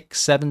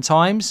 6-7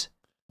 times.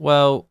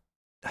 Well,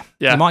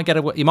 yeah, you might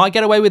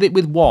get away with it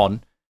with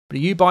one. But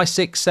you buy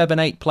 6, 7,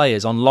 8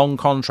 players on long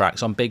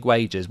contracts on big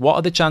wages, what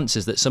are the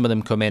chances that some of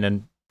them come in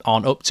and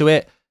aren't up to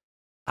it?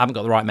 haven't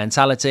got the right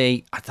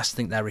mentality. I just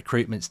think their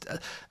recruitment's...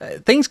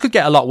 things could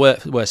get a lot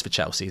worse for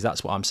Chelsea,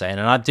 that's what I'm saying.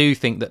 And I do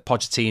think that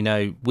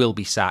Pochettino will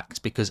be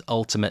sacked because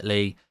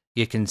ultimately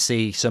you can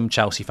see some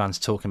Chelsea fans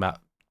talking about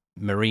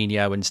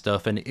Mourinho and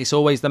stuff, and it's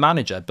always the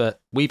manager. But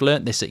we've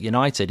learnt this at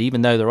United,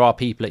 even though there are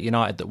people at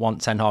United that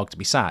want Ten Hag to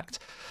be sacked.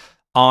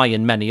 I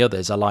and many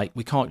others are like,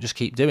 we can't just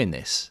keep doing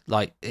this.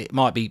 Like, it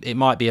might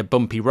be a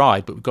bumpy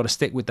ride, but we've got to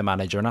stick with the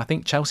manager. And I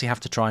think Chelsea have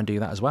to try and do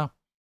that as well.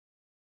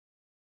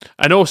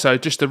 And also,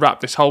 just to wrap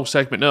this whole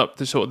segment up,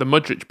 the sort of the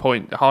Mudryk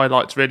point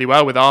highlights really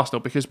well with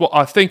Arsenal, because what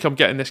I think I'm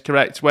getting this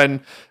correct,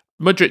 when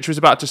Mudryk was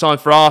about to sign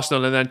for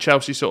Arsenal and then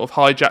Chelsea sort of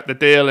hijacked the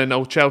deal and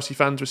all Chelsea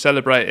fans were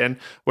celebrating.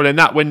 Well, in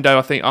that window,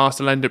 I think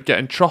Arsenal ended up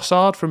getting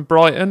Trossard from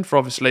Brighton for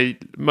obviously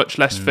much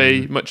less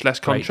fee, much less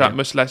contract,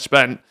 much less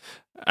spent.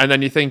 And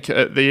then you think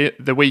at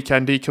the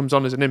weekend he comes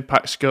on as an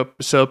impact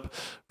sub,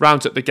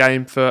 rounds up the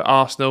game for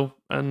Arsenal,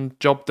 and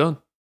job done.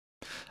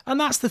 And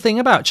that's the thing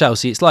about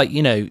Chelsea. It's like,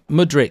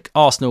 Mudryk,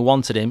 Arsenal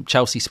wanted him,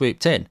 Chelsea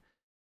swooped in.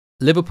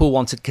 Liverpool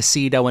wanted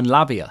Caicedo and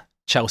Lavia.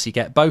 Chelsea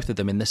get both of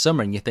them in the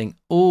summer, and you think,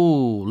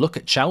 oh, look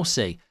at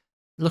Chelsea.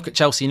 Look at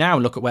Chelsea now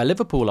and look at where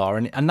Liverpool are.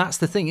 And that's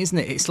the thing, isn't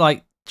it? It's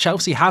like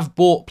Chelsea have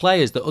bought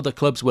players that other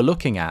clubs were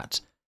looking at,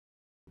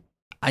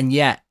 and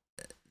yet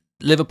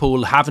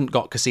Liverpool haven't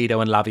got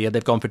Caicedo and Lavia.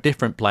 They've gone for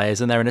different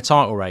players and they're in a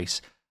title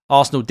race.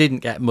 Arsenal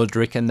didn't get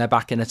Mudryk and they're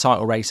back in a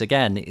title race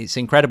again. It's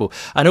incredible.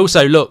 And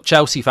also, look,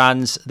 Chelsea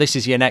fans, this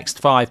is your next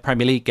 5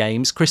 Premier League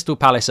games. Crystal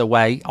Palace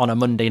away on a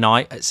Monday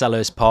night at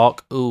Selhurst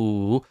Park.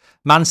 Ooh.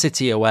 Man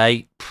City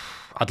away.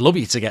 I'd love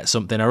you to get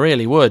something, I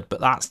really would,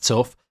 but that's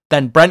tough.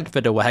 Then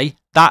Brentford away.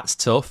 That's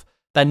tough.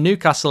 Then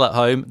Newcastle at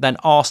home. Then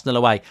Arsenal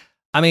away.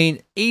 I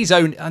mean,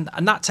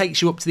 and that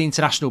takes you up to the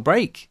international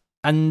break.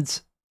 And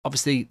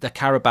obviously, the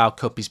Carabao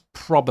Cup is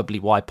probably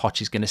why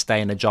Poch is going to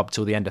stay in a job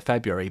till the end of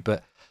February.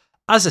 But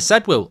as I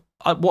said, Will,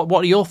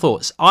 what are your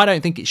thoughts? I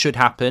don't think it should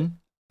happen,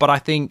 but I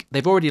think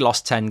they've already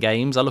lost 10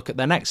 games. I look at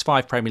their next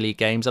 5 Premier League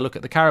games. I look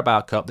at the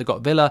Carabao Cup. They've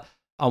got Villa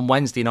on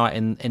Wednesday night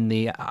in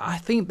the... I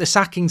think the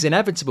sacking's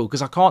inevitable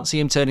because I can't see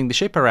him turning the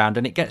ship around,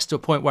 and it gets to a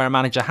point where a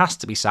manager has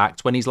to be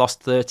sacked when he's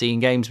lost 13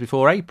 games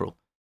before April.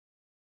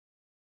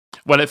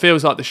 Well, it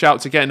feels like the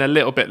shouts are getting a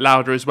little bit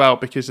louder as well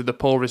because of the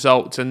poor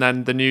results and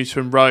then the news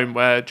from Rome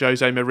where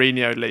Jose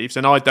Mourinho leaves.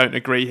 And I don't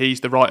agree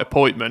he's the right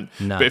appointment.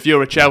 No. But if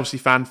you're a Chelsea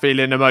fan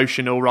feeling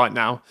emotional right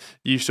now,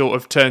 you sort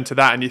of turn to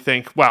that and you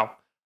think, well,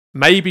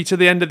 maybe to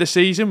the end of the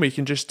season we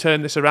can just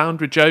turn this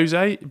around with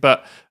Jose.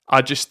 But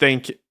I just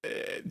think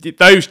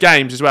those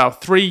games as well,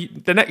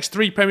 the next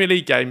 3 Premier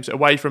League games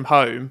away from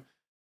home,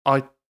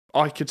 I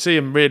could see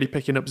him really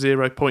picking up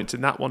 0 points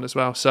in that one as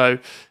well. So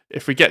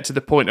if we get to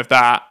the point of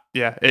that,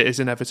 yeah, it is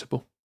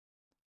inevitable.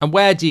 And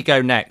where do you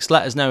go next?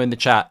 Let us know in the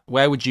chat.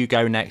 Where would you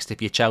go next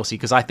if you're Chelsea?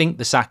 Because I think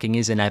the sacking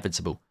is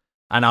inevitable.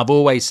 And I've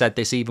always said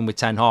this, even with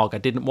Ten Hag. I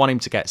didn't want him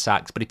to get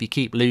sacked, but if you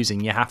keep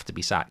losing, you have to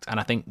be sacked. And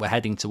I think we're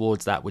heading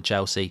towards that with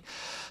Chelsea.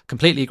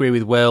 Completely agree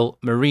with Will.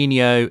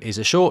 Mourinho is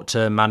a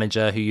short-term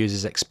manager who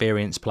uses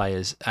experienced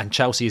players. And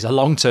Chelsea is a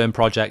long-term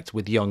project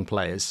with young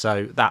players.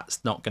 So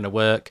that's not going to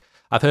work.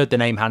 I've heard the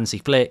name Hansi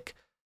Flick.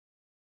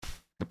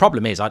 The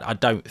problem is, I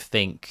don't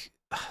think...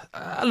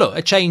 look,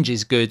 a change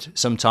is good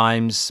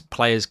sometimes.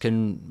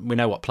 We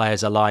know what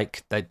players are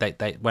like. They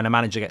when a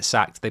manager gets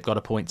sacked, they've got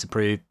a point to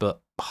prove.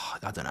 But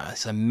I don't know,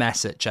 it's a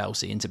mess at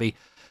Chelsea. And to be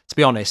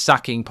honest,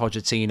 sacking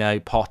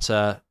Pochettino,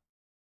 Potter,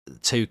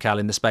 Tuchel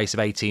in the space of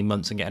 18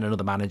 months and getting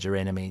another manager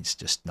in, I mean, it's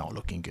just not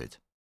looking good.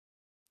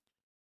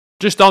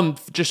 Just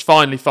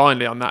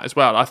finally on that as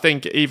well. I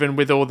think even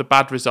with all the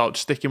bad results,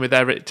 sticking with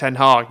Erik Ten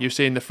Hag, you're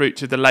seeing the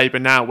fruits of the labour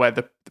now,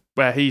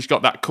 where he's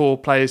got that core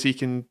players he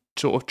can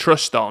sort of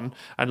trust on,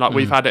 and like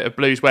we've had it at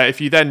Blues, where if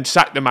you then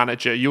sack the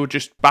manager, you're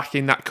just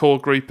backing that core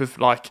group of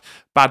like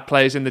bad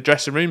players in the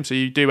dressing room. So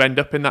you do end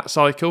up in that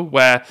cycle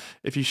where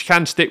if you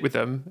can stick with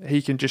them,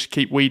 he can just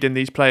keep weeding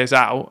these players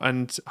out,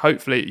 and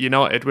hopefully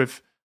United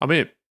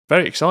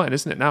very exciting,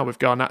 isn't it, now with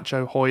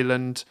Garnacho,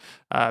 Højlund,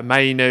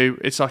 Mainu.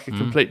 It's like a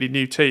completely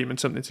new team and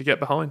something to get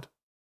behind.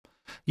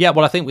 Yeah,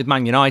 well, I think with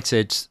Man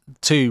United,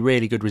 2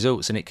 really good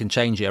results and it can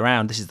change it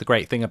around. This is the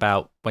great thing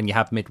about when you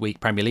have midweek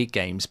Premier League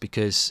games,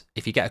 because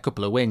if you get a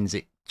couple of wins,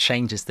 it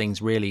changes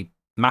things really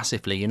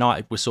massively.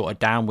 United were sort of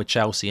down with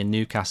Chelsea and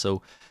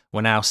Newcastle.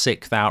 We're now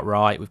 6th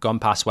outright. We've gone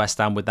past West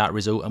Ham with that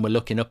result and we're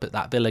looking up at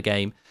that Villa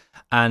game.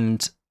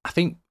 And I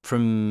think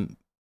from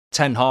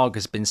Ten Hag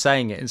has been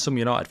saying it, and some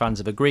United fans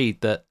have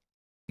agreed that,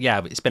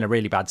 yeah, it's been a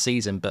really bad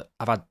season, but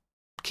I've had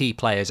key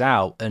players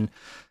out. And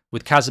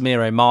with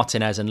Casemiro,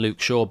 Martinez and Luke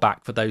Shaw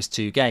back for those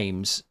 2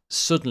 games,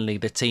 suddenly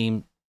the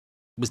team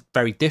was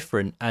very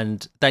different.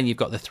 And then you've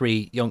got the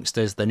 3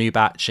 youngsters, the new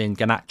batch in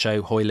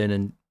Garnacho, Højlund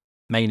and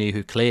Mainu,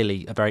 who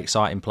clearly are very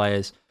exciting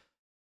players.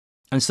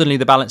 And suddenly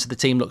the balance of the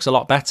team looks a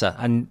lot better.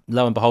 And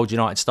lo and behold,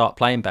 United start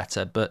playing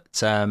better. But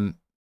I think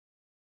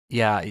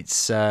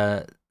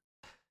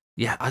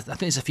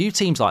there's a few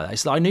teams like that.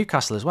 It's like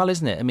Newcastle as well,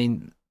 isn't it? I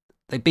mean,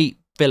 they beat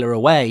Villa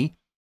away.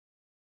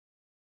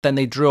 Then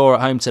they draw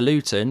at home to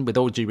Luton. With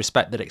all due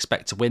respect, they'd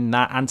expect to win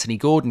that. Anthony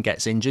Gordon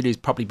gets injured, who's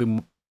probably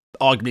been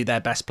arguably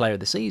their best player of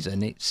the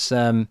season. It's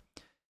been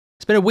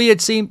a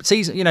weird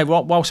season. You know,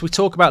 whilst we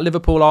talk about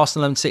Liverpool,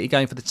 Arsenal and City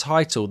going for the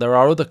title, there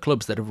are other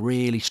clubs that have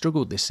really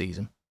struggled this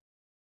season.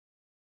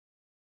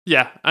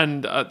 Yeah,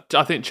 and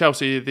I think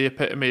Chelsea are the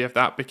epitome of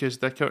that because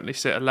they currently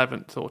sit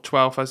 11th or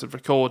 12th as of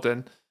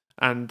recording,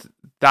 and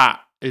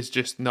that is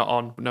just not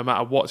on. No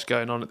matter what's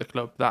going on at the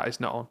club, that is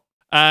not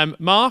on.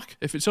 Mark,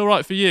 if it's all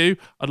right for you,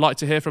 I'd like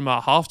to hear from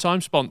our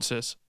halftime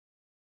sponsors.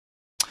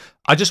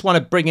 I just want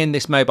to bring in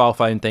this mobile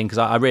phone thing because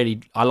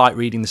I like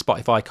reading the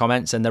Spotify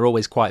comments, and they're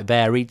always quite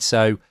varied.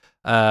 So,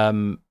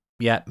 I'm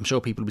sure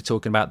people will be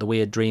talking about the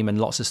weird dream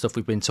and lots of stuff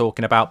we've been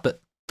talking about,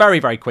 but very,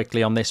 very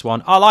quickly on this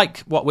one, I like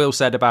what Will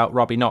said about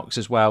Robbie Knox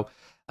as well.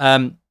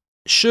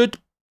 Should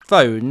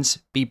phones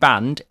be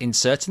banned in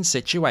certain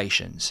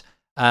situations?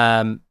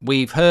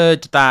 We've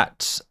heard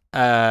that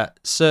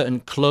certain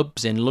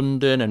clubs in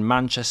London and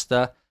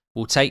Manchester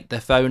will take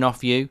their phone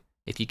off you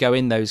if you go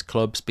in those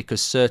clubs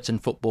because certain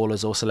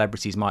footballers or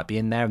celebrities might be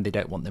in there and they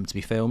don't want them to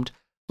be filmed.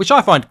 Which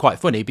I find quite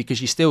funny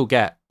because you still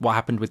get what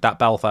happened with that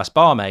Belfast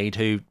barmaid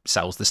who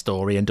sells the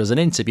story and does an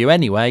interview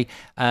anyway.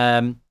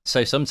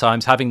 So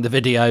sometimes having the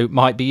video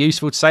might be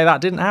useful to say that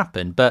didn't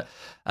happen. But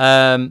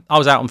I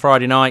was out on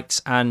Friday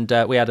night and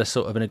we had a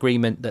sort of an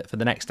agreement that for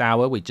the next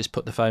hour we'd just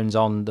put the phones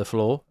on the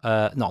floor.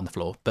 Not on the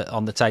floor, but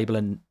on the table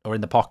or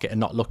in the pocket and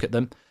not look at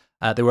them.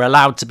 They were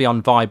allowed to be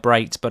on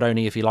vibrate, but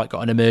only if you got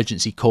an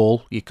emergency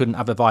call. You couldn't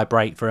have a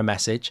vibrate for a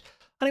message.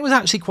 And it was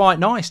actually quite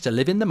nice to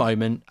live in the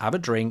moment, have a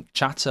drink,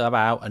 chat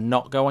about, and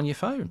not go on your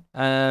phone.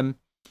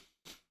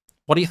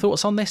 What are your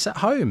thoughts on this at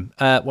home?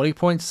 What are your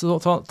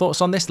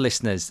thoughts on this,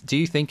 listeners? Do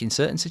you think in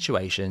certain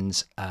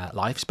situations,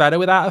 life's better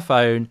without a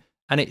phone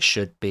and it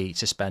should be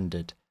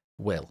suspended?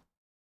 Will?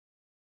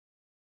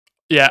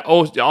 Yeah,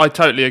 I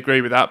totally agree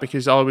with that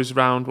because I was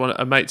round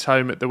a mate's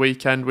home at the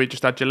weekend. We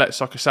just had Gillette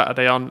Soccer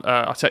Saturday on.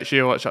 I text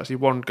you, it's actually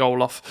one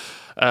goal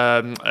off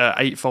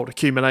eightfold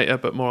accumulator,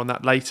 but more on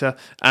that later.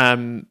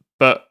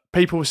 But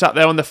people were sat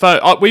there on the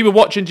phone. We were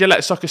watching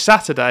Gillette Soccer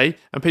Saturday,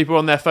 and people were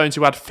on their phones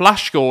who had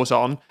flash scores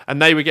on,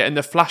 and they were getting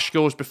the flash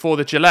scores before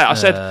the Gillette. I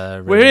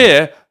said, really?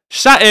 We're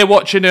sat here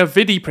watching a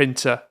vidi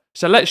printer.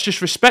 So let's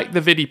just respect the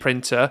vidi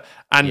printer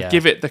and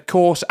give it the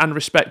course and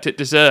respect it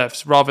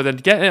deserves, rather than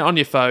getting it on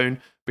your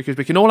phone, because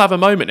we can all have a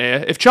moment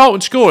here. If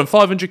Charlton score and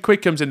 500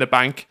 quid comes in the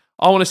bank,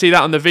 I want to see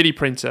that on the vidi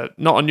printer,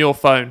 not on your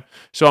phone.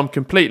 So I'm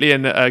completely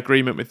in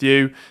agreement with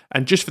you.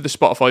 And just for the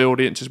Spotify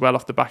audience as well,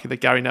 off the back of the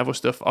Gary Neville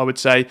stuff, I would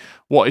say,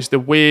 what is the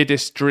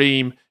weirdest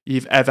dream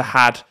you've ever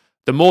had?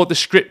 The more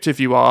descriptive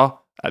you are,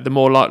 the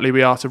more likely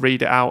we are to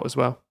read it out as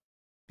well.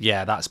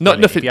 Yeah, that's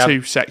nothing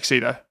too sexy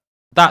though.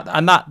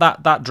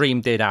 That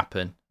dream did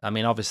happen. I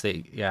mean,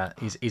 obviously,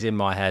 he's in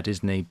my head,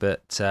 isn't he?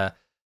 But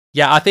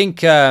I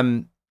think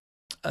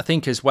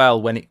as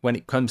well when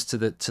it comes to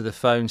the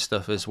phone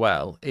stuff as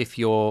well, if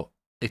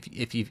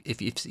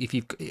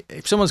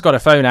someone's got a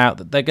phone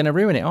out, they're going to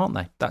ruin it, aren't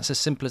they? That's as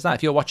simple as that.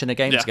 If you're watching a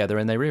game together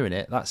and they ruin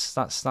it, that's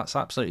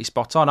absolutely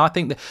spot on. I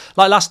think that,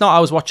 like last night, I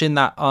was watching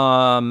that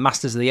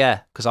Masters of the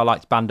Air because I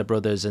liked Band of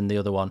Brothers and the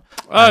other one.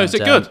 Oh, is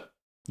it good?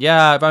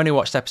 Yeah, I've only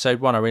watched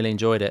episode 1. I really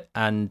enjoyed it,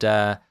 and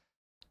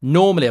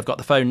normally I've got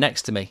the phone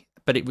next to me,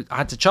 but I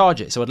had to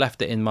charge it, so I'd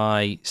left it in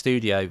my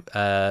studio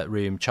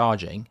room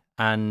charging,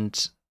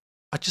 and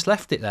I just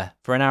left it there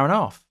for an hour and a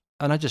half.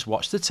 And I just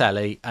watched the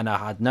telly and I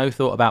had no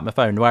thought about my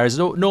phone. Whereas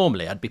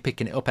normally I'd be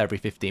picking it up every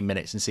 15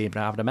 minutes and seeing if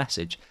I have a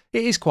message.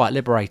 It is quite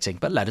liberating,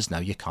 but let us know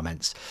your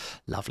comments.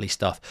 Lovely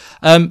stuff.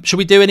 Should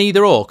we do an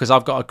either or? Because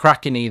I've got a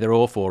cracking either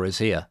or for us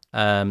here.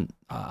 What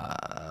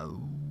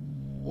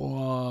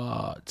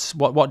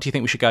do you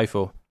think we should go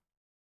for?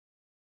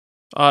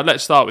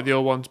 Let's start with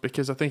your ones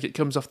because I think it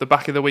comes off the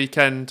back of the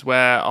weekend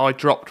where I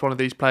dropped one of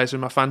these players in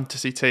my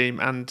fantasy team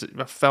and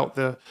I felt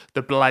the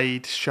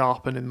blade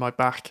sharpen in my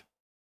back.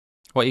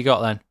 What you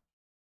got then?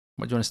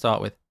 What do you want to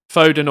start with?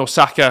 Foden or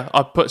Saka.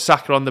 I put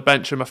Saka on the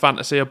bench in my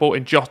fantasy. I bought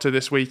in Jota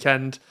this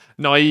weekend.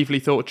 Naively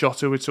thought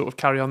Jota would sort of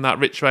carry on that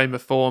rich vein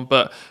of form,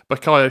 but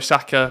Bukayo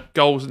Saka,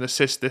 goals and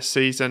assists this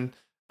season,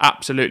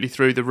 absolutely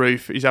through the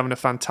roof. He's having a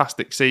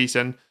fantastic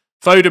season.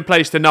 Foden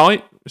plays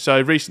tonight,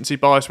 so recency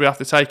bias we have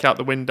to take out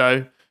the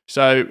window.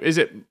 So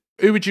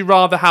who would you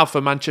rather have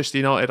for Manchester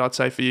United, I'd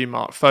say for you,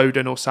 Mark,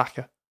 Foden or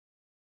Saka?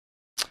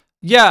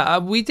 Yeah,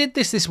 we did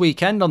this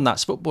weekend on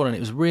That's Football, and it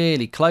was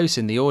really close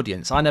in the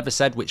audience. I never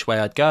said which way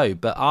I'd go,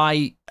 but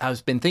I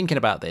have been thinking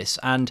about this,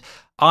 and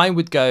I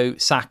would go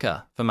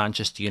Saka for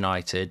Manchester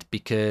United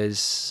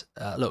because,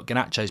 look,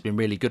 Garnacho's been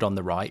really good on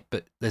the right,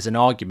 but there's an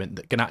argument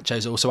that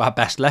Garnacho's also our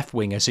best left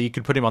winger, so you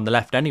could put him on the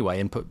left anyway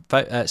and put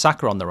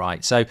Saka on the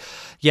right. So,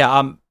 yeah,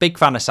 I'm a big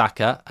fan of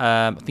Saka.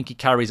 I think he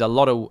carries a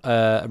lot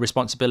of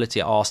responsibility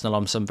at Arsenal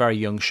on some very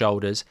young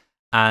shoulders,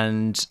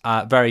 and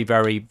very,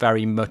 very,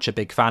 very much a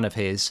big fan of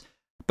his.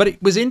 But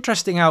it was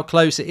interesting how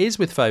close it is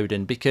with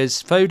Foden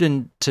because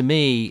Foden, to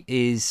me,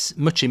 is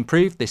much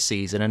improved this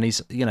season, and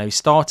he's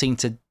starting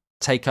to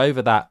take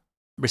over that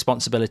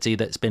responsibility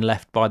that's been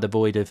left by the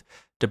void of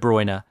De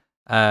Bruyne.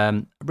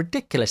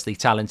 Ridiculously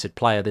talented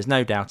player, there's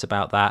no doubt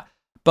about that.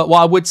 But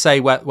what I would say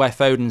where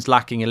Foden's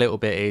lacking a little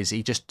bit is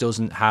he just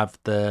doesn't have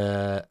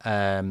the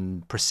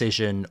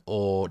precision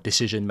or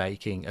decision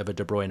making of a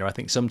De Bruyne. I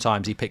think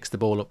sometimes he picks the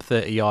ball up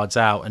 30 yards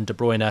out and De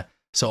Bruyne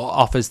sort of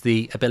offers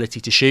the ability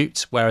to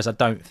shoot, whereas I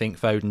don't think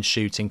Foden's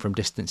shooting from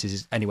distances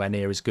is anywhere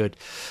near as good.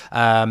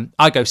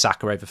 I go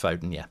Saka over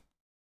Foden, yeah.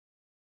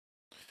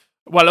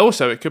 Well,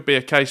 also, it could be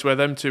a case where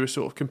them two are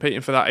sort of competing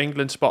for that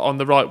England spot on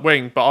the right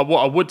wing. But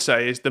what I would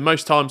say is the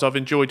most times I've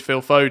enjoyed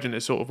Phil Foden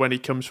is sort of when he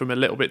comes from a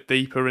little bit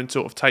deeper and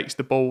sort of takes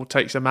the ball,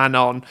 takes a man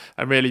on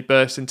and really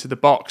bursts into the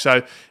box.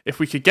 So if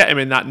we could get him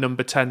in that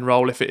number 10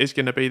 role, if it is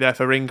going to be there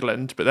for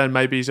England, but then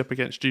maybe he's up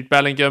against Jude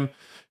Bellingham.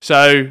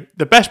 So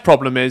the best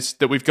problem is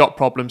that we've got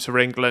problems for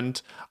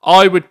England.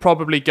 I would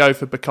probably go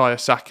for Bukayo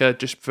Saka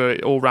just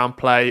for all-round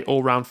play,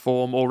 all-round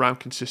form, all-round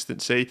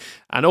consistency,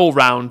 and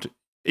all-round,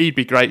 he'd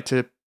be great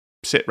to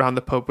sit round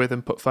the pub with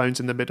and put phones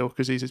in the middle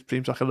because he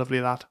seems like a lovely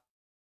lad.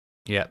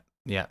 Yeah,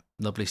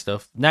 lovely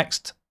stuff.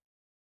 Next.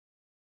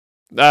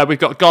 We've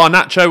got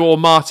Garnacho or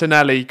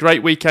Martinelli.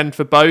 Great weekend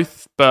for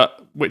both,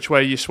 but which way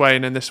are you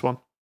swaying in this one?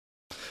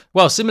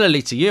 Well,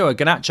 similarly to you,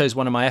 Garnacho is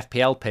one of my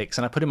FPL picks,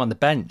 and I put him on the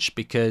bench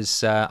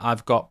because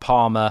I've got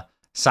Palmer,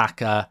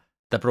 Saka,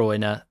 De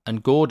Bruyne,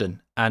 and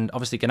Gordon. And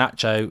obviously,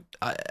 Garnacho,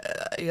 I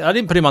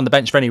didn't put him on the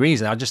bench for any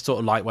reason. I just sort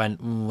of like went,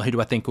 who do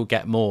I think will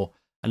get more?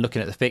 And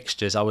looking at the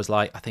fixtures, I was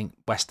like, I think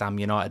West Ham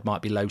United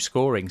might be low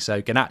scoring.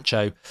 So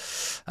Garnacho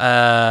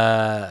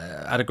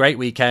had a great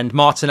weekend.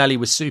 Martinelli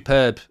was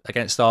superb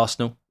against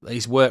Arsenal.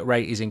 His work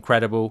rate is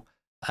incredible.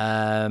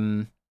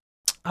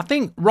 I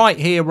think right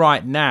here,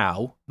 right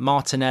now,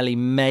 Martinelli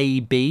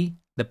may be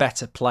the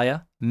better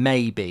player.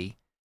 Maybe.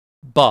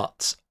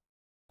 But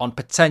on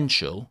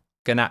potential,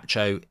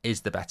 Garnacho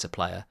is the better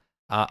player.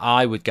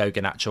 I would go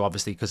Garnacho,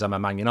 obviously, because I'm a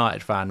Man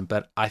United fan.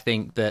 But I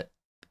think that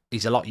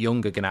he's a lot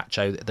younger,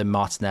 Garnacho, than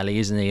Martinelli,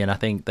 isn't he? And I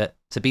think that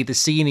to be the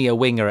senior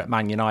winger at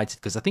Man United,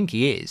 because I think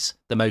he is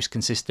the most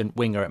consistent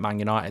winger at Man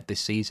United this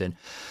season,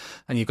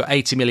 and you've got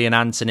 80 million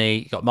Anthony,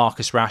 you've got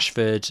Marcus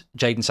Rashford,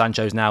 Jadon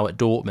Sancho's now at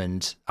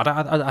Dortmund.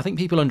 I think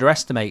people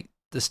underestimate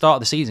the start of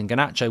the season.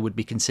 Garnacho would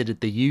be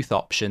considered the youth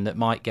option that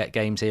might get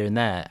games here and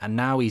there, and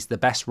now he's the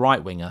best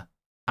right winger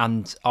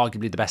and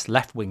arguably the best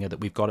left winger that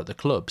we've got at the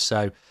club.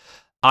 So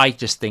I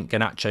just think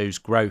Garnacho's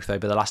growth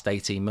over the last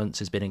 18 months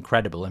has been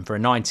incredible. And for a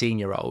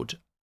 19-year-old,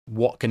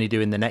 what can he do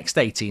in the next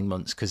 18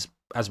 months? Because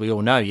as we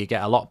all know, you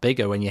get a lot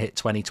bigger when you hit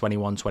 20,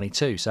 21,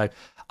 22. So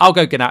I'll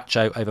go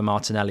Garnacho over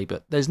Martinelli,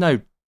 but there's no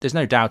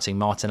doubting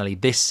Martinelli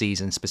this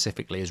season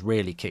specifically has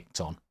really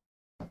kicked on.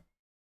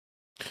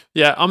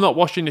 Yeah, I'm not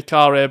washing the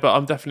car here, but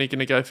I'm definitely going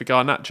to go for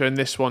Garnacho in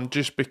this one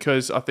just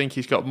because I think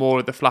he's got more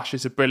of the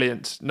flashes of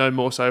brilliance, no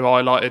more so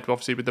highlighted,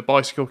 obviously, with the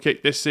bicycle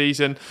kick this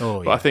season.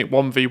 But I think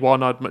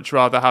 1v1, I'd much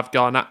rather have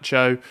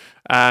Garnacho.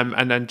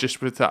 And then just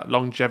with that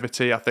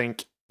longevity, I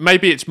think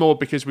maybe it's more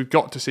because we've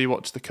got to see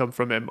what's to come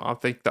from him. I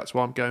think that's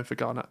why I'm going for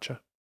Garnacho.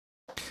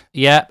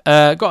 Yeah,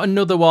 got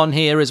another one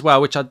here as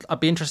well, which I'd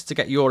be interested to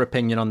get your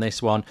opinion on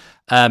this one.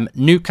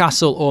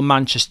 Newcastle or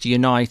Manchester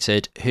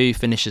United, who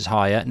finishes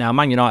higher? Now,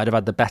 Man United have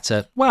had the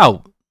better...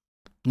 Well,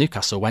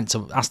 Newcastle went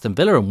to Aston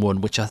Villa and won,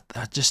 which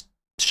just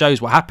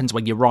shows what happens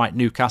when you write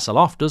Newcastle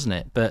off, doesn't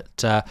it?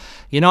 But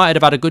United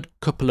have had a good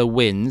couple of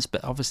wins,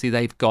 but obviously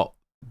they've got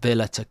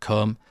Villa to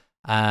come.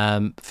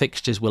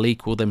 Fixtures will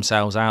equal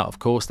themselves out, of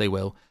course they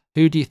will.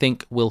 Who do you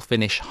think will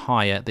finish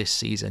higher this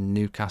season,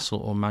 Newcastle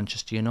or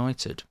Manchester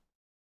United?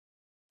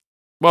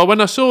 Well,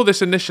 when I saw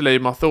this initially,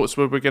 my thoughts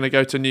were we're going to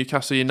go to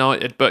Newcastle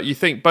United, but you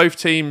think both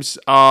teams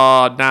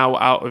are now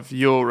out of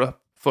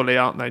Europe fully,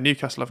 aren't they?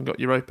 Newcastle haven't got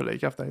Europa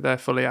League, have they? They're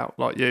fully out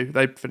like you.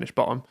 They finished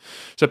bottom.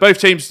 So both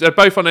teams, they're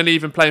both on an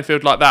even playing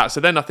field like that. So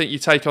then I think you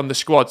take on the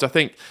squads. I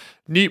think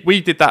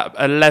we did that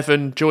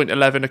joint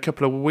 11 a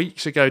couple of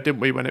weeks ago,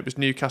 didn't we, when it was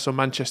Newcastle,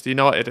 Manchester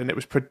United, and it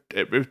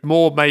was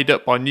more made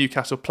up by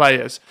Newcastle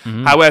players.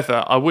 Mm-hmm.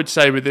 However, I would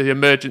say with the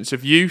emergence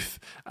of youth,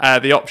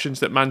 the options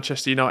that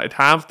Manchester United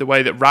have, the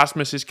way that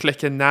Rasmus is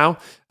clicking now,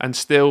 and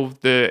still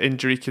the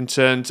injury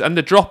concerns, and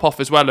the drop-off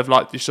as well of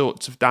like the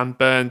sorts of Dan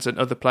Burns and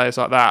other players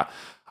like that,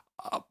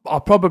 I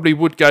probably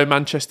would go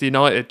Manchester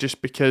United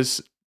just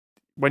because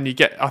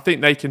I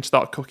think they can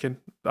start cooking.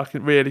 I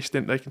can really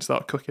think they can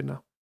start cooking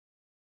now.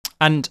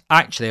 And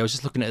actually, I was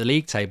just looking at the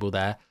league table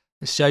there.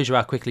 It shows you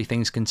how quickly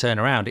things can turn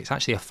around. It's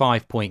actually a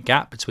 5-point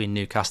gap between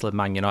Newcastle and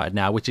Man United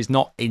now, which is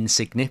not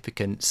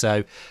insignificant.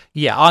 So,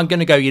 yeah, I'm going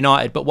to go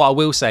United. But what I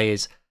will say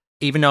is,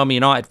 even though I'm a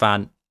United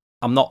fan,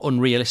 I'm not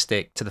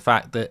unrealistic to the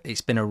fact that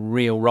it's been a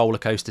real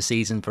rollercoaster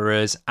season for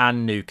us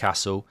and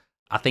Newcastle.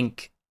 I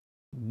think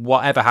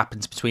whatever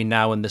happens between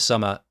now and the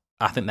summer,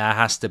 I think there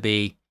has to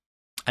be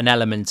an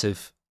element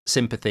of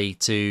sympathy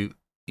to,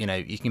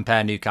 you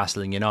compare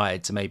Newcastle and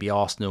United to maybe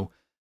Arsenal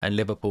and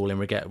Liverpool in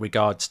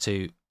regards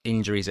to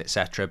injuries,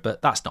 etc.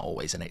 But that's not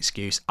always an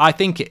excuse. I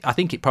think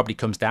it probably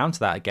comes down to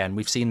that again.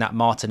 We've seen that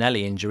Martinez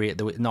injury.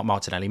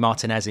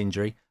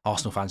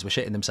 Arsenal fans were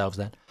shitting themselves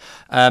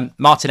then.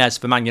 Martinez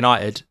for Man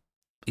United,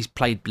 he's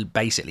played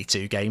basically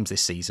 2 games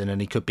this season, and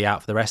he could be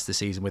out for the rest of the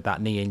season with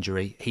that knee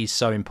injury. He's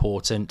so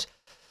important.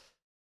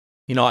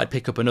 United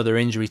pick up another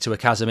injury to a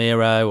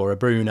Casemiro or a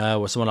Bruno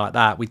or someone like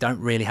that, we don't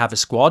really have a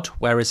squad.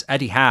 Whereas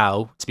Eddie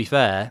Howe, to be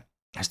fair,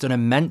 has done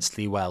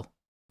immensely well,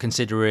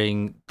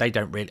 considering they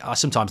don't really... I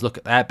sometimes look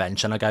at their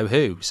bench and I go,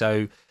 who?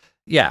 So,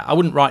 yeah, I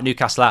wouldn't write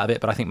Newcastle out of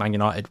it, but I think Man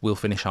United will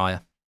finish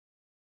higher.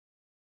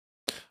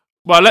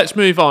 Well, let's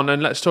move on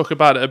and let's talk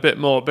about it a bit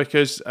more,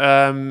 because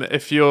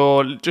if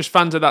you're just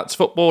fans of That's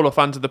Football or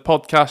fans of the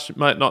podcast, you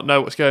might not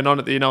know what's going on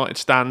at the United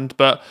stand.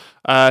 But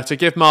to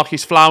give Mark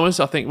his flowers,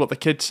 I think what the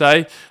kids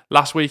say,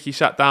 last week he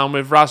sat down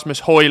with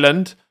Rasmus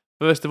Højlund.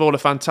 First of all, a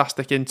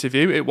fantastic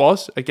interview. It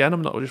was. Again,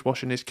 I'm not just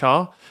washing his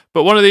car.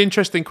 But one of the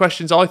interesting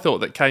questions I thought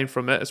that came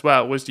from it as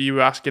well was you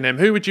were asking him,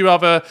 who would you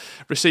rather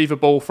receive a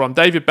ball from?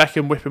 David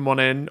Beckham whipping one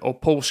in or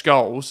Paul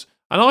Scholes?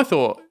 And I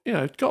thought,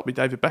 it's got to be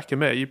David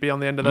Beckham here. You'd be on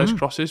the end of those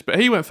crosses. But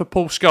he went for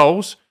Paul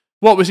Scholes.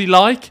 What was he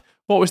like?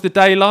 What was the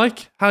day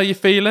like? How are you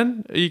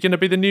feeling? Are you going to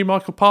be the new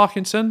Michael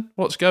Parkinson?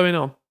 What's going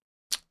on?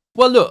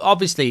 Well, look,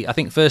 obviously, I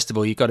think first of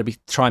all, you've got to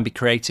try and be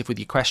creative with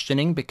your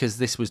questioning, because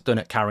this was done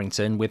at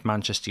Carrington with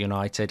Manchester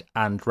United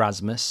and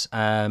Rasmus.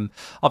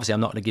 Obviously,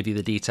 I'm not going to give you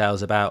the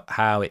details about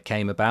how it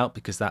came about,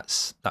 because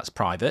that's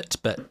private.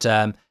 But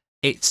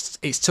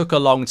it's took a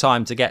long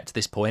time to get to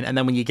this point. And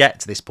then when you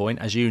get to this point,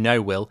 as you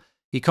know, Will,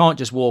 you can't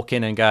just walk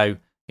in and go,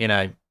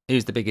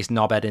 who's the biggest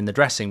knobhead in the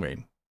dressing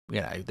room?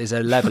 There's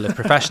a level of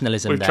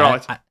professionalism there.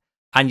 Tried.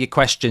 And your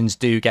questions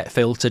do get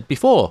filtered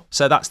before.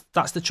 So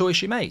that's the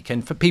choice you make.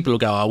 And for people who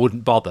go, I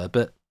wouldn't bother,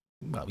 but,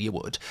 well, you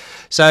would.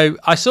 So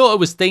I sort of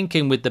was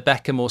thinking with the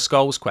Beckham or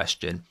Scholes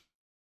question,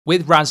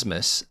 with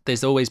Rasmus,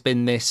 there's always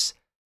been this,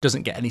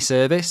 doesn't get any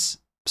service.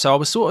 So I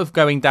was sort of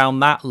going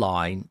down that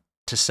line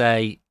to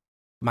say,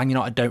 Man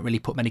United don't really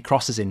put many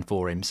crosses in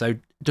for him. So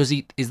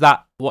is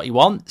that what he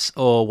wants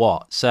or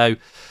what? So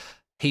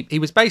he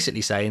was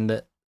basically saying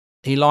that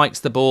he likes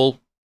the ball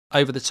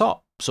over the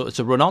top, sort of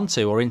to run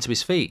onto or into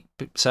his feet.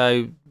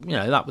 So,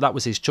 that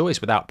was his choice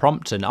without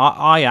prompting.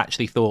 I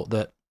actually thought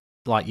that,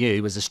 like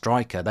you, as a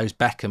striker, those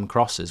Beckham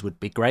crosses would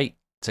be great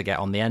to get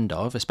on the end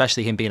of,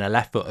 especially him being a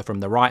left footer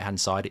from the right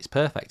hand side. It's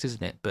perfect,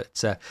 isn't it? But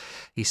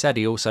he said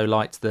he also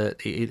liked the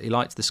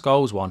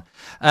Scholes one.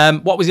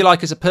 What was he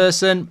like as a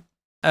person?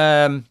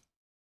 Really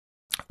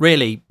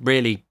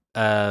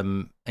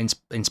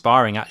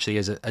inspiring, actually,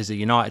 as a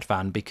United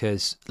fan,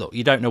 because look,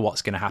 you don't know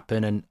what's going to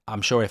happen, and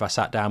I'm sure if I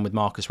sat down with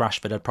Marcus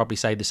Rashford, I'd probably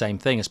say the same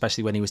thing,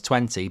 especially when he was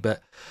 20.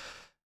 But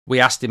we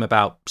asked him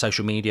about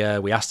social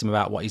media, we asked him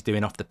about what he's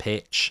doing off the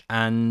pitch,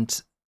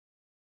 and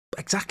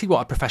exactly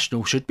what a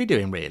professional should be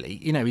doing, really.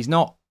 He's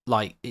not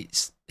like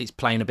it's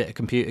playing a bit of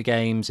computer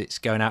games, it's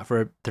going out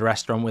for the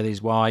restaurant with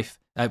his wife,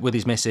 with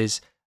his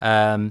missus.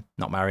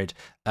 Not married,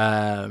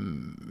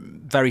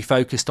 very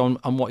focused on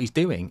what he's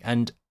doing.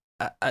 And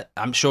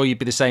I'm sure you'd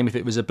be the same if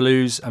it was a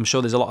Blues. I'm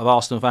sure there's a lot of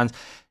Arsenal fans.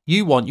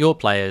 You want your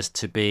players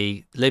to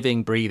be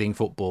living, breathing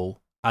football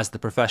as the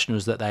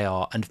professionals that they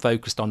are, and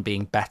focused on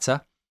being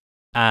better,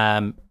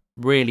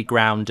 really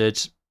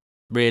grounded,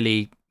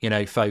 really,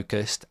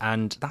 focused.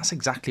 And that's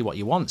exactly what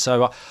you want.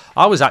 So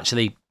I was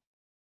actually,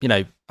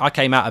 I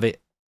came out of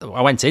it,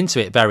 I went into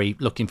it very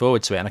looking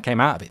forward to it, and I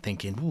came out of it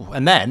thinking, ooh.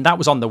 And then that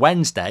was on the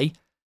Wednesday.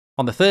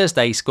 On the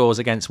Thursday, he scores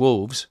against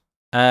Wolves,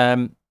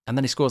 and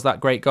then he scores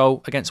that great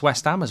goal against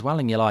West Ham as well.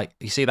 And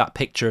you see that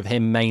picture of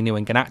him, Mainu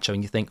and Garnacho,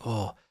 and you think,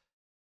 oh,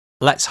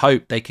 let's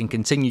hope they can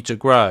continue to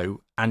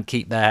grow and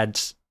keep their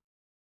heads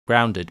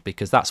grounded,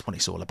 because that's what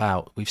it's all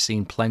about. We've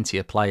seen plenty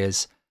of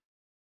players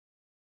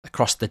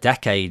across the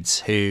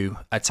decades who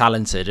are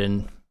talented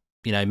and,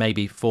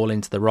 maybe fall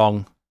into the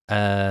wrong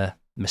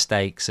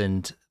mistakes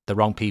and the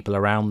wrong people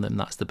around them.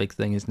 That's the big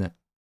thing, isn't it?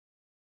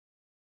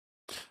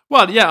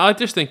 Well, yeah, I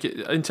just think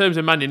in terms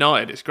of Man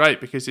United, it's great,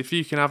 because if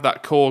you can have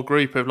that core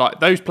group of, like,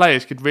 those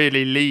players could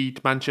really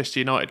lead Manchester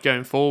United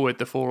going forward,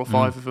 the 4 or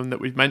 5 of them that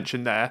we've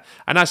mentioned there.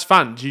 And as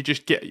fans, you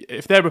just get,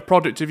 if they're a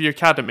product of your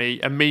academy,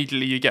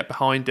 immediately you get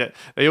behind it.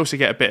 They also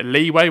get a bit of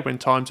leeway when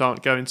times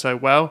aren't going so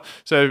well.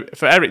 So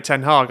for Erik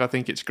ten Hag, I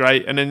think it's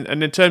great. And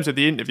in terms of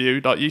the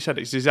interview, like you said,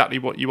 it's exactly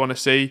what you want to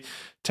see.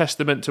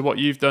 Testament to what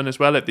you've done as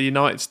well at the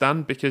United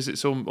stand, because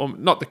it's all,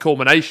 not the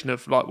culmination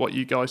of like what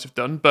you guys have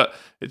done, but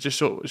it just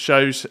sort of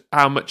shows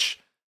how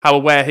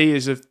aware he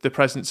is of the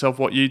presence of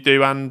what you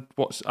do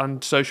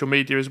and social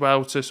media as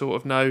well, to sort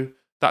of know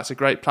that's a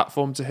great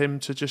platform to him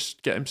to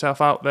just get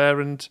himself out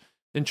there and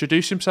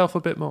introduce himself a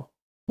bit more.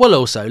 Well,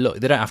 also, look,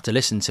 they don't have to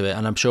listen to it,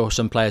 and I'm sure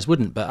some players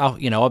wouldn't, but,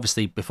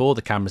 obviously before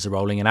the cameras are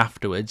rolling and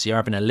afterwards, you're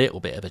having a little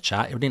bit of a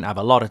chat. We didn't have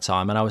a lot of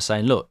time, and I was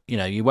saying, look,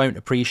 you won't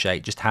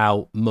appreciate just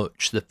how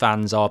much the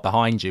fans are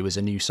behind you as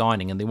a new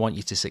signing, and they want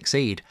you to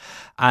succeed.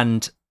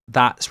 And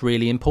that's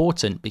really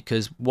important,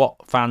 because what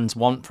fans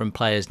want from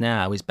players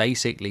now is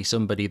basically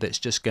somebody that's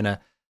just going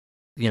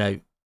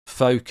to,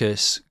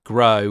 focus,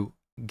 grow,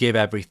 give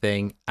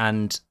everything,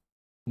 and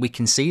we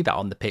can see that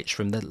on the pitch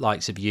from the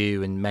likes of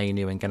you and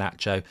Mainu and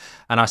Garnacho.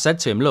 And I said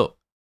to him, look,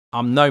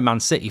 I'm no Man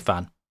City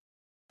fan,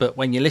 but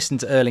when you listen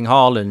to Erling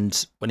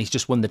Haaland, when he's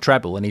just won the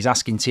treble and he's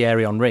asking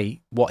Thierry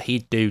Henry what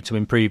he'd do to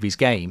improve his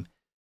game,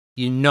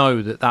 you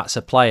know that that's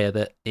a player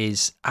that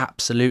is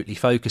absolutely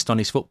focused on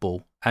his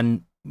football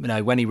And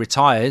when he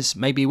retires,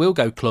 maybe he will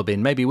go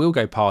clubbing, maybe he will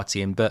go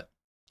partying, but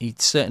he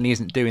certainly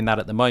isn't doing that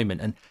at the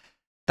moment. And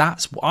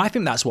I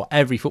think that's what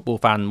every football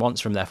fan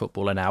wants from their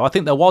footballer now. I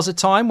think there was a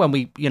time when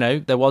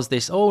there was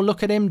this, oh,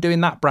 look at him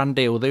doing that brand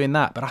deal, doing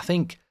that. But I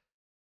think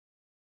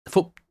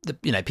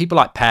people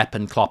like Pep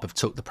and Klopp have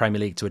took the Premier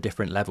League to a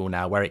different level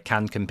now, where it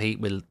can compete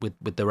with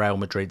the Real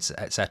Madrids,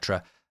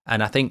 etc.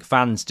 And I think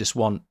fans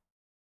want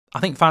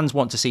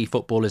to see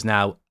footballers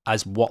now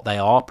as what they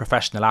are,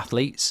 professional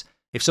athletes.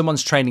 If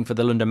someone's training for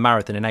the London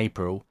Marathon in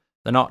April,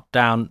 they're not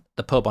down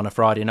the pub on a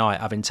Friday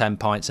night having 10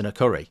 pints and a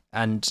curry.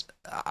 And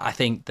I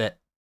think that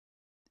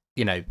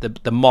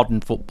the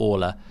modern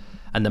footballer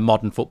and the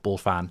modern football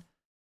fan,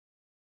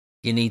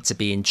 you need to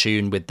be in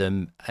tune with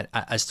them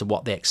as to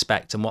what they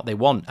expect and what they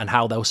want and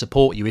how they'll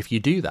support you if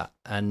you do that.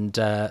 And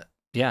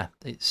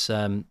it's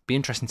be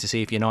interesting to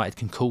see if United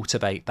can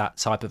cultivate that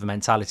type of a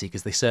mentality,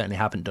 because they certainly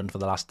haven't done for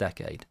the last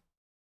decade.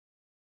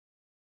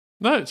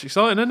 No, it's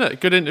exciting, isn't it?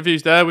 Good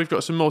interviews there. We've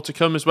got some more to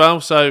come as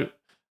well. So,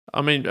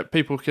 I mean,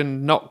 people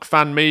can knock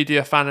fan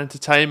media, fan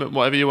entertainment,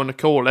 whatever you want to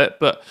call it,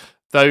 but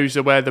those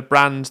are where the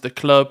brands, the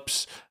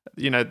clubs,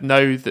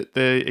 know that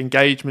the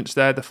engagement's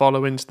there, the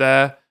following's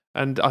there,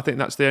 and I think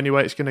that's the only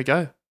way it's going to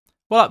go.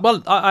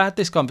 Well, I had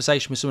this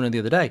conversation with someone the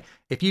other day.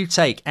 If you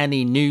take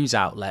any news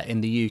outlet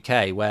in the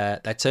UK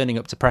where they're turning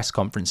up to press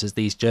conferences,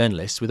 these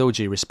journalists, with all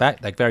due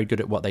respect, they're very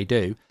good at what they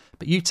do,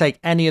 but you take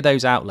any of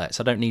those outlets,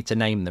 I don't need to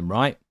name them,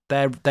 right?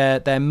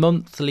 Their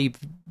monthly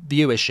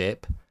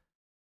viewership,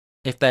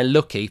 if they're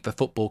lucky for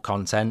football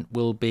content,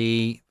 will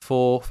be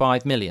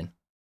 4-5 million.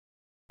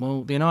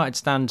 Well, the United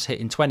Stand's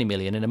hitting 20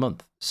 million in a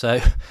month.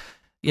 So,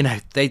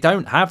 they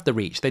don't have the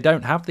reach. They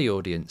don't have the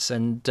audience.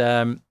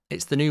 And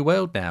it's the new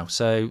world now.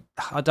 So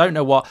I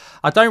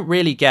don't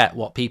really get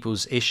what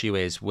people's issue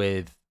is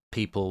with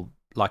people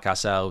like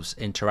ourselves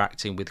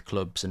interacting with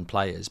clubs and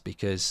players,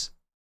 because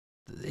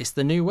it's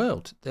the new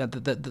world.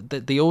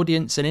 The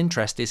audience and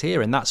interest is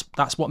here. And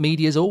that's what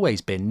media's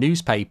always been.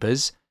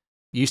 Newspapers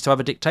used to have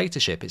a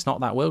dictatorship. It's not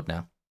that world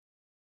now.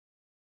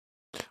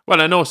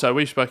 Well, and also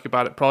we spoke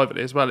about it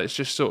privately as well. It's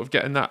just sort of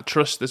getting that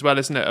trust as well,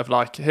 isn't it? Of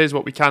like, here's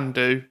what we can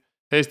do.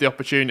 Here's the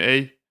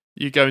opportunity.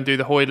 You go and do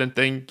the Hoyland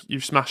thing.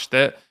 You've smashed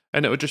it.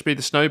 And it would just be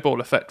the snowball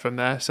effect from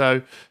there.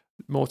 So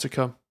more to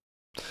come.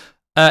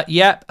 Have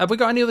we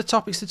got any other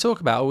topics to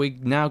talk about? Or are we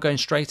now going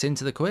straight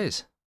into the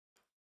quiz?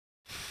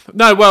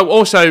 No, well,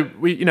 also,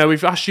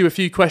 we've asked you a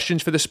few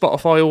questions for the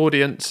Spotify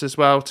audience as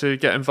well to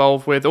get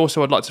involved with.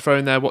 Also, I'd like to throw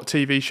in there, what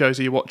TV shows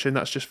are you watching?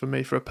 That's just for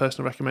me, for a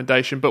personal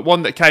recommendation. But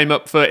one that came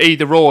up for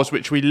either ors,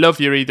 which we love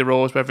your either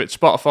ors, whether it's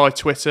Spotify,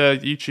 Twitter,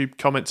 YouTube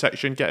comment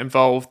section, get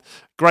involved.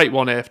 Great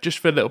one here, just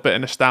for a little bit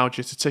of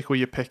nostalgia to tickle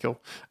your pickle.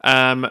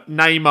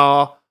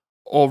 Neymar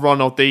or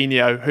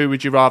Ronaldinho, who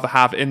would you rather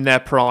have in their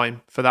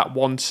prime for that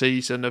one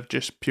season of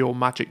just pure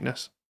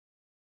magicness?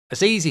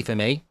 It's easy for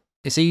me.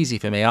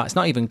 It's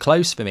not even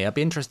close for me. I'd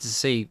be interested to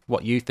see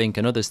what you think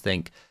and others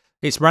think.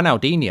 It's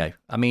Ronaldinho.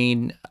 I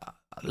mean,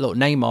 look,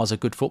 Neymar's a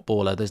good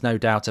footballer. There's no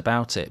doubt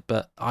about it.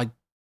 But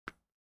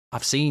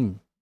I've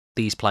seen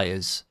these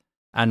players,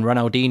 and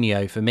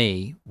Ronaldinho for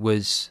me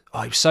was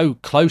so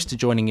close to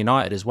joining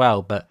United as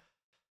well. But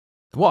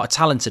what a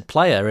talented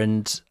player!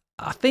 And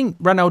I think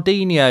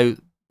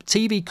Ronaldinho,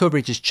 TV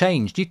coverage has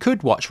changed. You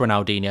could watch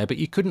Ronaldinho, but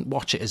you couldn't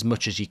watch it as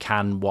much as you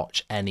can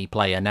watch any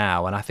player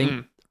now. And I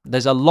think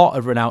there's a lot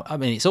of Ronaldinho. I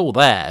mean, it's all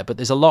there, but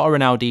there's a lot of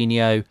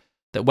Ronaldinho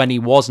that when he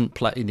wasn't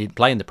he didn't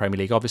play in the Premier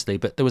League, obviously,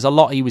 but there was a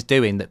lot he was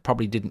doing that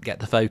probably didn't get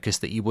the focus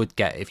that you would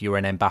get if you were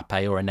an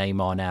Mbappe or a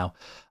Neymar now.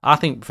 I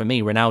think for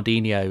me,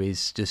 Ronaldinho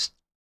is just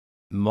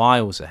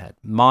miles ahead.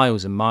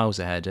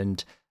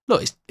 And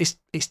look,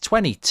 it's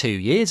 22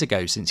 years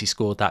ago since he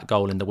scored that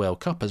goal in the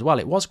World Cup as well.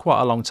 It was quite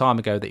a long time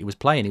ago that he was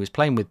playing. He was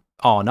playing with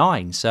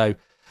R9. So,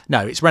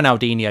 no, it's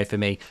Ronaldinho for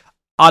me.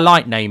 I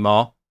like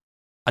Neymar.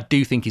 I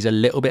do think he's a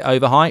little bit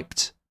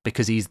overhyped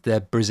because he's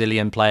the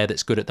Brazilian player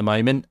that's good at the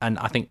moment. And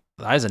I think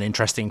that is an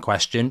interesting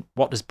question.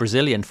 What does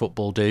Brazilian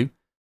football do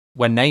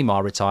when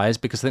Neymar retires?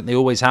 Because I think they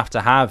always have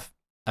to have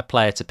a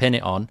player to pin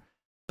it on.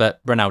 But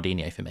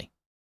Ronaldinho for me.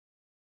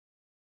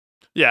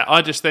 Yeah,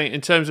 I just think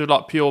in terms of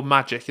like pure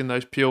magic and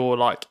those pure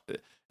like...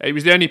 He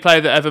was the only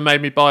player that ever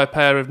made me buy a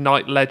pair of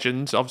Night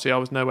Legends. Obviously, I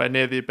was nowhere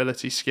near the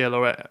ability, skill,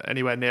 or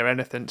anywhere near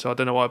anything, so I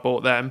don't know why I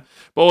bought them.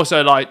 But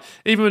also, like,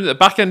 even at the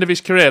back end of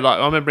his career, like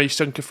I remember he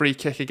sunk a free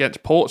kick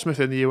against Portsmouth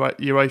in the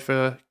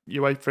UEFA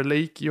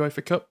League,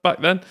 UEFA Cup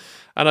back then.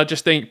 And I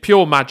just think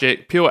pure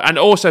magic, and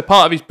also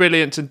part of his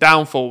brilliance and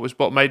downfall was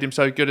what made him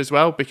so good as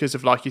well, because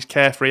of like his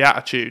carefree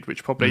attitude,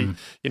 which probably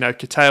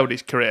curtailed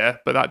his career,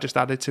 but that just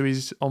added to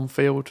his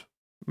on-field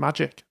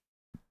magic.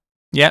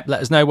 Yep,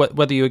 let us know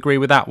whether you agree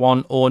with that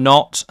one or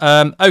not.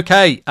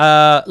 Okay,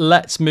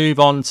 let's move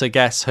on to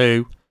Guess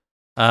Who.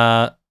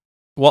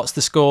 What's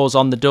the scores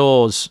on the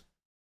doors,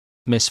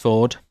 Miss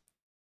Ford?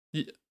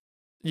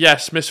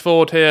 Yes, Miss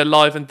Ford here,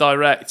 live and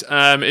direct.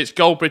 It's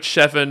Goldbridge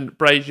 7,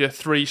 Brazier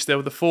 3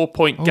 still. The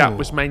 4-point gap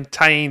was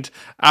maintained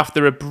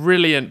after a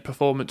brilliant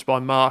performance by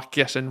Mark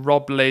guessing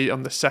Rob Lee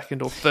on the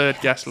second or third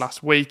guess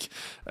last week.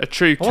 A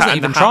true cat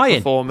in the hat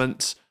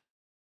performance.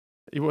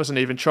 He wasn't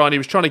even trying. He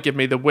was trying to give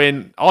me the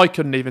win. I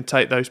couldn't even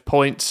take those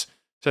points.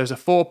 So there's a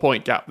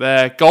 4-point gap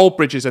there.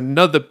 Goldbridge is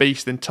another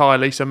beast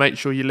entirely, so make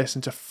sure you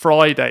listen to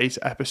Friday's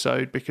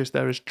episode because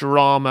there is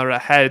drama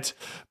ahead.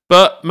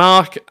 But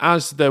Mark,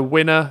 as the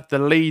winner, the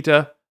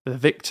leader, the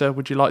victor,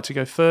 would you like to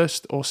go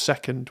first or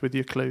second with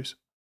your clues?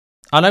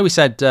 I know we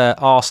said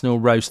Arsenal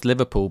roast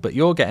Liverpool, but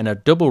you're getting a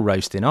double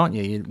roasting, aren't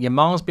you? You're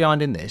miles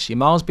behind in this. You're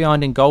miles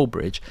behind in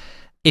Goldbridge.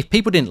 If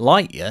people didn't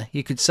like you,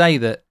 you could say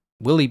that,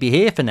 will he be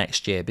here for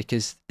next year?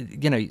 Because, you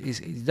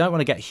don't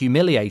want to get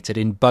humiliated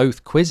in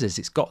both quizzes.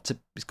 It's got to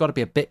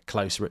be a bit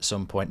closer at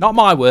some point. Not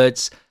my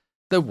words,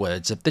 the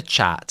words of the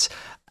chat.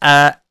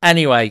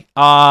 Anyway,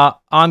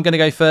 I'm going to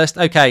go first.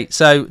 Okay,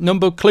 so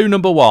clue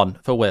number 1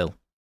 for Will.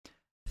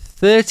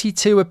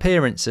 32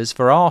 appearances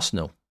for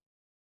Arsenal.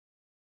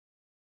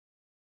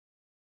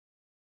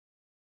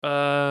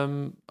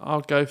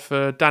 I'll go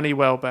for Danny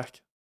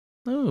Welbeck.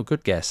 Oh,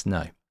 good guess.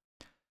 No.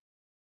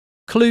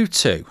 Clue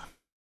 2.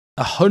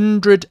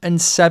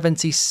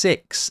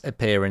 176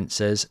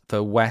 appearances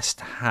for West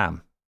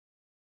Ham.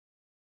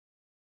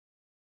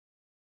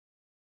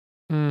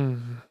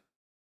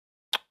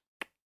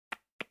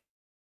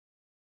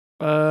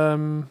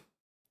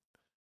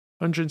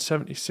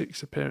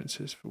 176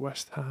 appearances for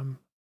West Ham.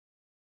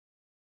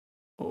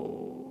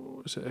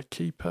 Oh, is it a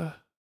keeper?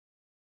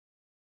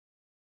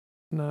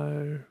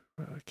 No,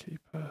 a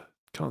keeper.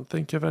 Can't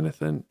think of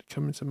anything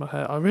coming to my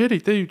head. I really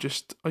do.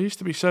 I used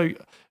to be so.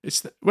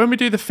 When we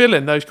do the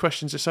fill-in, those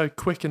questions are so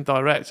quick and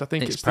direct. I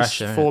think it's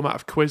pressure, this format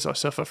of quiz I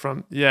suffer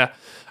from. Yeah.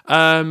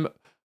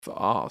 For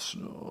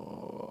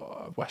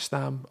Arsenal, West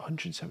Ham,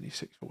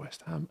 176 for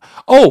West Ham.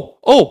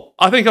 Oh!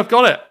 I think I've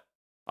got it.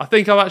 I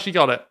think I've actually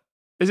got it.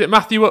 Is it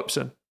Matthew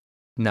Upson?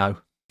 No.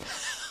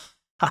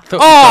 I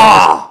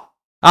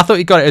thought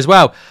you got it as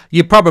well.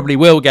 You probably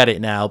will get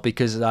it now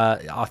because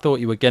I thought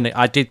you were gonna.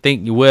 I did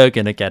think you were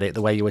gonna get it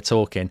the way you were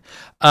talking.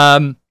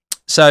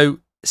 So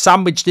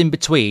sandwiched in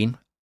between,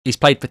 he's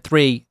played for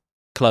 3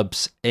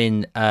 clubs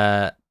in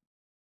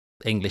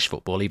English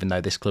football, even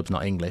though this club's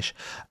not English.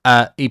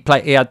 He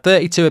had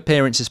 32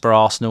 appearances for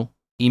Arsenal.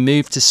 He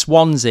moved to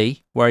Swansea,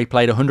 where he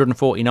played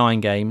 149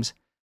 games,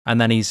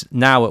 and then he's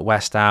now at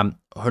West Ham,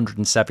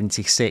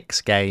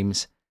 176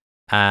 games,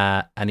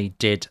 and he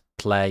did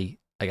play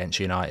against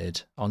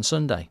United on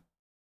Sunday.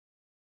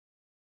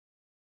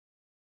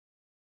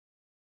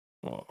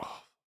 Oh.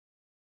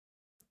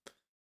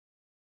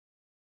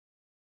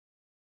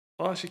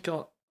 I actually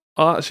gone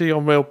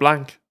real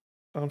blank.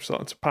 I'm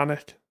starting to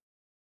panic.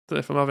 Don't know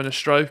if I'm having a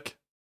stroke.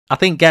 I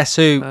think guess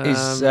who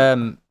is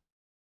the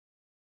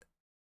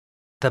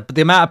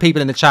amount of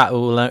people in the chat who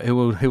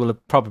will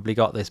have probably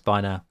got this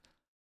by now.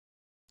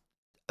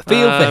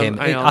 Feel for him.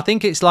 I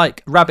think it's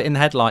like rabbit in the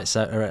headlights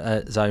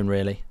zone,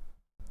 really.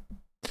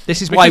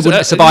 This is why he wouldn't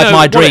have survived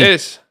my dream.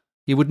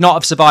 He would not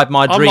have survived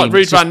my dream. I'm like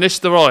Ruud van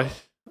Nistelrooy.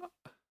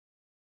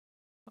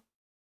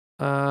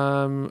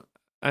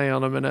 Hang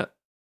on a minute.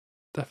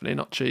 Definitely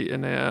not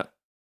cheating here.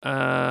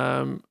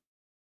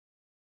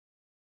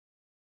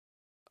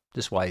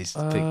 Just why he's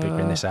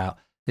figuring this out.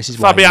 This is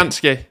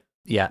Fabianski.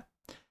 Yeah.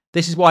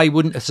 This is why he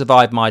wouldn't have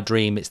survived my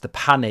dream. It's the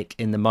panic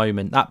in the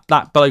moment.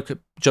 That bloke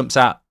jumps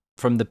out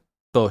from the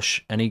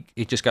bush and he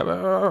just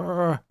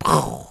go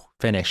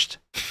finished.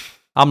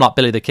 I'm like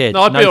Billy the Kid.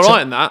 No, I'd be all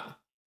right in that.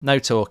 No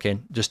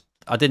talking.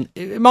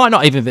 He might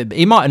not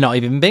have not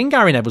even been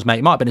Gary Neville's mate.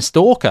 He might have been a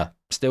stalker,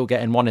 still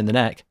getting one in the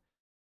neck.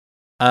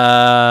 All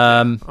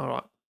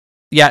right.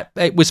 Yeah,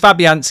 it was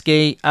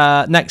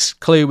Fabianski.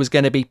 Next clue was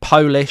going to be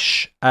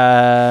Polish.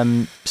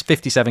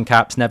 57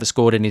 caps, never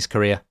scored in his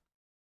career.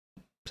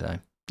 So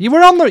you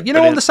were on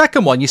on the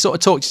second one, you sort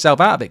of talked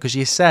yourself out of it because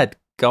you said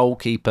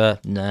goalkeeper.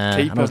 Nah,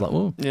 keeper. And I was like,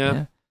 oh,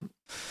 yeah.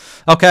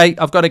 Okay,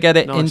 I've got to get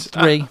it in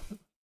 3.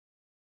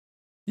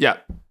 Yeah.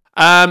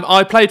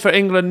 I played for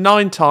England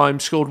 9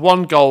 times, scored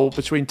 1 goal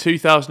between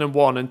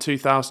 2001 and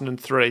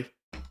 2003.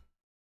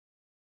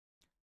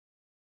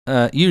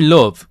 You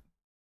love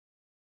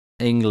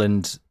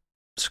England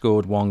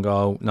scored 1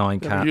 goal, 9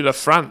 caps. You love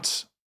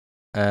France.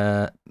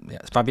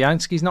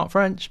 Fabianski's not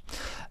French.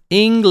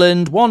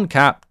 England 1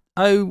 cap,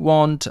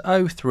 01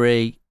 to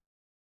 03,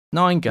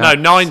 9 caps.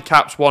 No, 9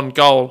 caps, 1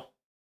 goal.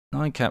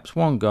 9 caps,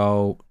 1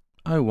 goal,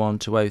 01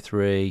 to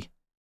 03.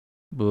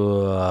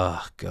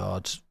 Oh,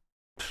 God.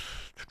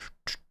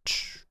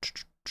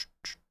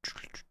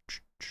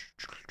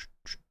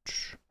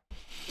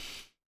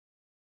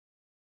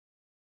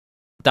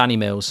 Danny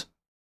Mills.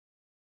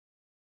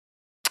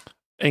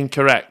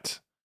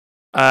 Incorrect.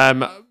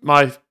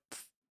 My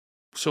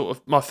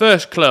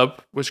first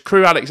club was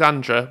Crewe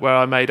Alexandra, where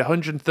I made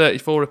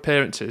 134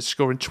 appearances,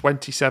 scoring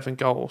 27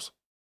 goals.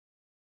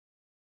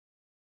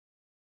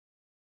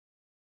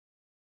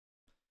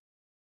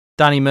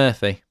 Danny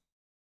Murphy.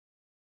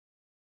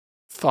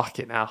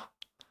 Fucking hell.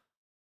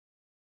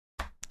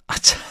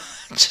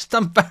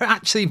 I'm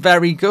actually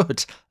very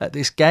good at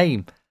this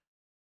game.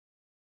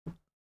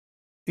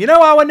 You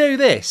know how I knew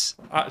this?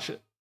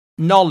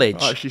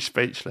 Knowledge. Actually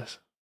speechless.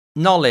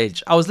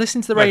 Knowledge. I was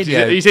listening to the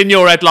radio. He's in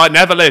your head like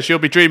never, Liz. You'll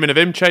be dreaming of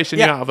him chasing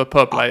you out of a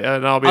pub later,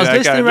 and I'll be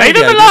there going, leave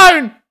him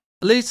alone!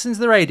 I listened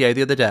to the radio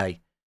the other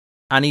day,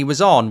 and he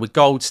was on with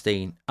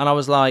Goldstein, and I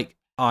was like,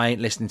 I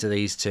ain't listening to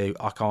these two.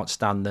 I can't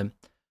stand them.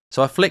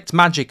 So I flicked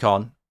Magic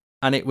on,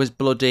 and it was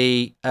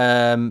bloody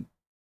the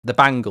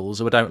Bangles,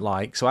 who I don't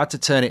like, so I had to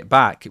turn it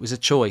back. It was a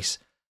choice.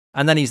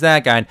 And then he's there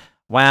going,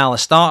 well, I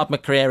started my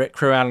career at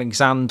Crewe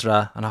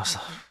Alexandra, and I was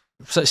like,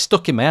 so it's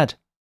stuck in my head.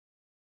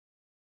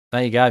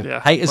 There you go. Yeah,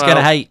 Haters going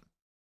to hate.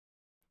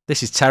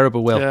 This is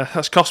terrible, Will. Yeah,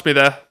 that's cost me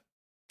there.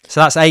 So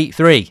that's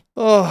 8-3.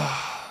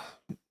 Oh,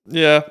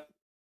 yeah.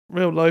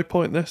 Real low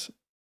point, this.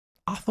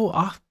 I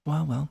thought,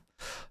 well.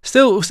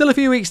 Still a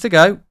few weeks to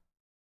go.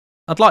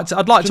 I'd like to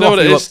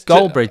offer you up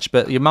Goldbridge,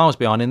 but you're miles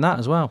behind in that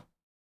as well.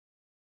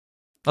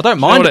 I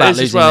don't mind about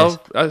losing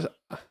this.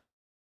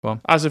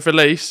 As of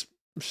release,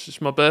 it's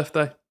just my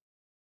birthday.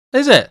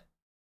 Is it?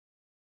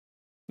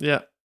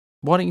 Yeah.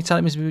 Why don't you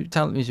tell me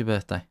it's your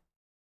birthday?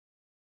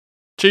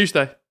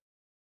 Tuesday.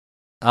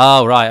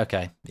 Oh, right.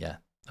 Okay. Yeah.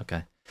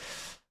 Okay.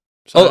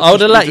 So I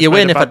would have let you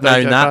win if I'd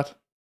known that.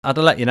 I'd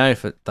have let you know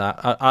if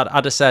I'd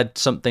have said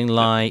something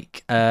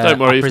like... Don't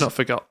worry, you've not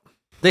forgot.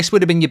 This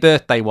would have been your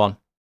birthday one.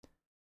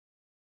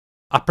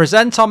 I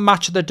present on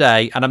Match of the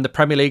Day and I'm the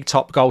Premier League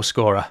top goal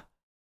scorer.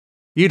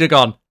 You'd have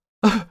gone,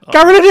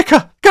 Gary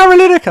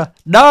Lineker.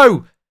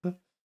 No.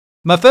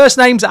 My first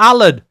name's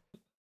Alan.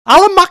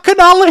 Alan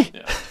McAnally.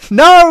 Yeah.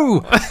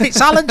 No, it's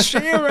Alan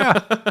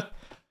Shearer.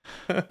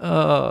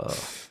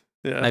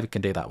 Maybe we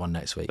can do that one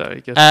next week.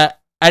 Very good.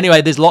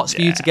 Anyway, there's lots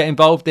for you to get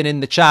involved in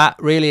the chat.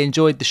 Really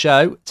enjoyed the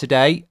show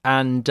today,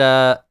 and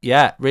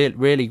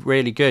really,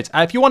 really good.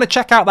 If you want to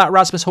check out that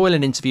Rasmus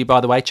Højlund interview,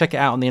 by the way, check it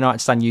out on the United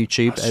Stand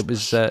YouTube. It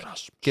was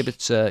give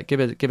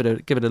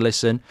it a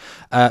listen.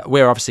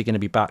 We're obviously going to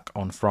be back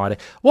on Friday.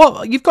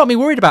 Well, you've got me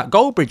worried about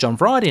Goldbridge on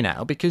Friday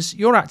now because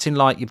you're acting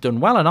like you've done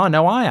well, and I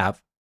know I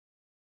have.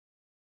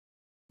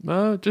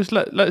 No, just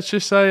let's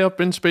just say I've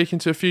been speaking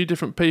to a few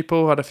different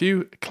people, had a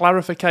few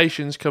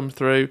clarifications come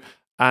through.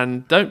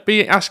 And don't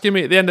be asking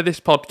me at the end of this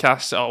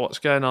podcast, what's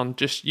going on?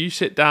 Just you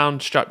sit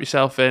down, strap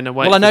yourself in and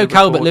wait. Well, I know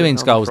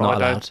Calvert-Lewin's goal's not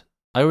allowed.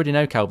 I already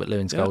know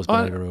Calvert-Lewin's goal's been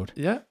overruled.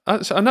 Yeah,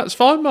 and that's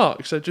fine,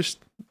 Mark. So just,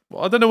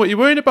 I don't know what you're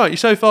worrying about. You're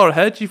so far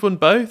ahead. You've won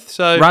both.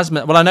 So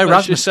I know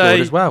Rasmus scored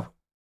as well.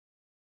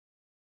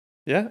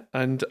 Yeah,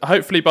 and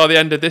hopefully by the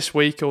end of this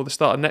week or the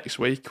start of next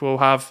week, we'll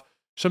have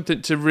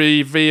something to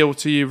reveal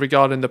to you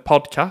regarding the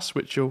podcast,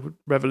 which will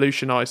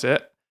revolutionise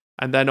it.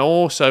 And then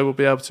also we'll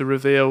be able to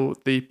reveal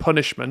the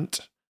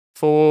punishment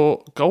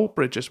for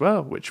Goldbridge as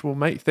well, which will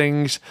make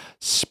things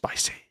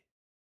spicy.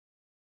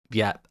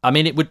 Yeah, I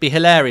mean, it would be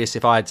hilarious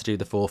if I had to do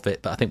the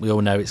forfeit, but I think we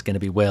all know it's going to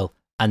be Will.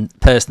 And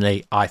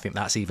personally, I think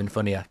that's even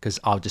funnier because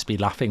I'll just be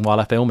laughing while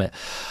I film it.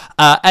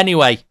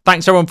 Anyway,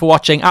 thanks everyone for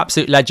watching.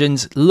 Absolute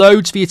legends.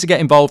 Loads for you to get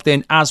involved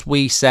in. As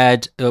we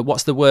said,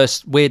 what's the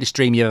weirdest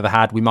dream you've ever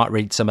had? We might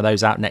read some of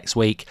those out next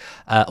week.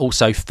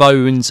 Also,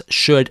 phones,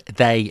 should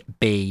they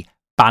be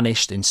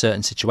banished in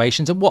certain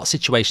situations, and what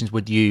situations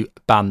would you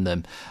ban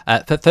them?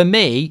 For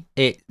me,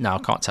 I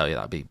can't tell you,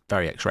 that'd be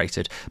very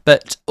X-rated,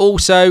 but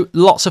also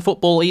lots of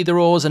football either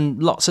ors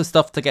and lots of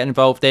stuff to get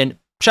involved in.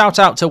 Shout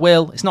out to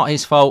Will. It's not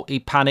his fault. He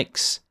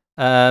panics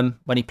when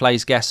he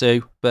plays Guess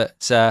Who,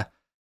 but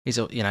he's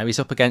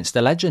up against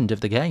the legend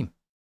of the game.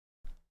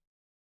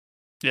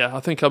 Yeah,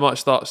 I think I might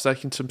start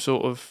taking some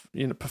sort of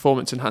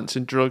performance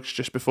enhancing drugs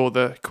just before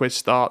the quiz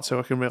starts, so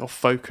I can really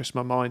focus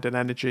my mind and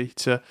energy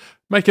to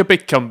make a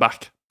big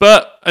comeback.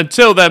 But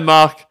until then,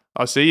 Mark,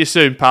 I'll see you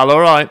soon, pal.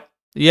 All right.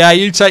 Yeah,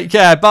 you take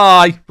care.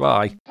 Bye.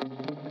 Bye.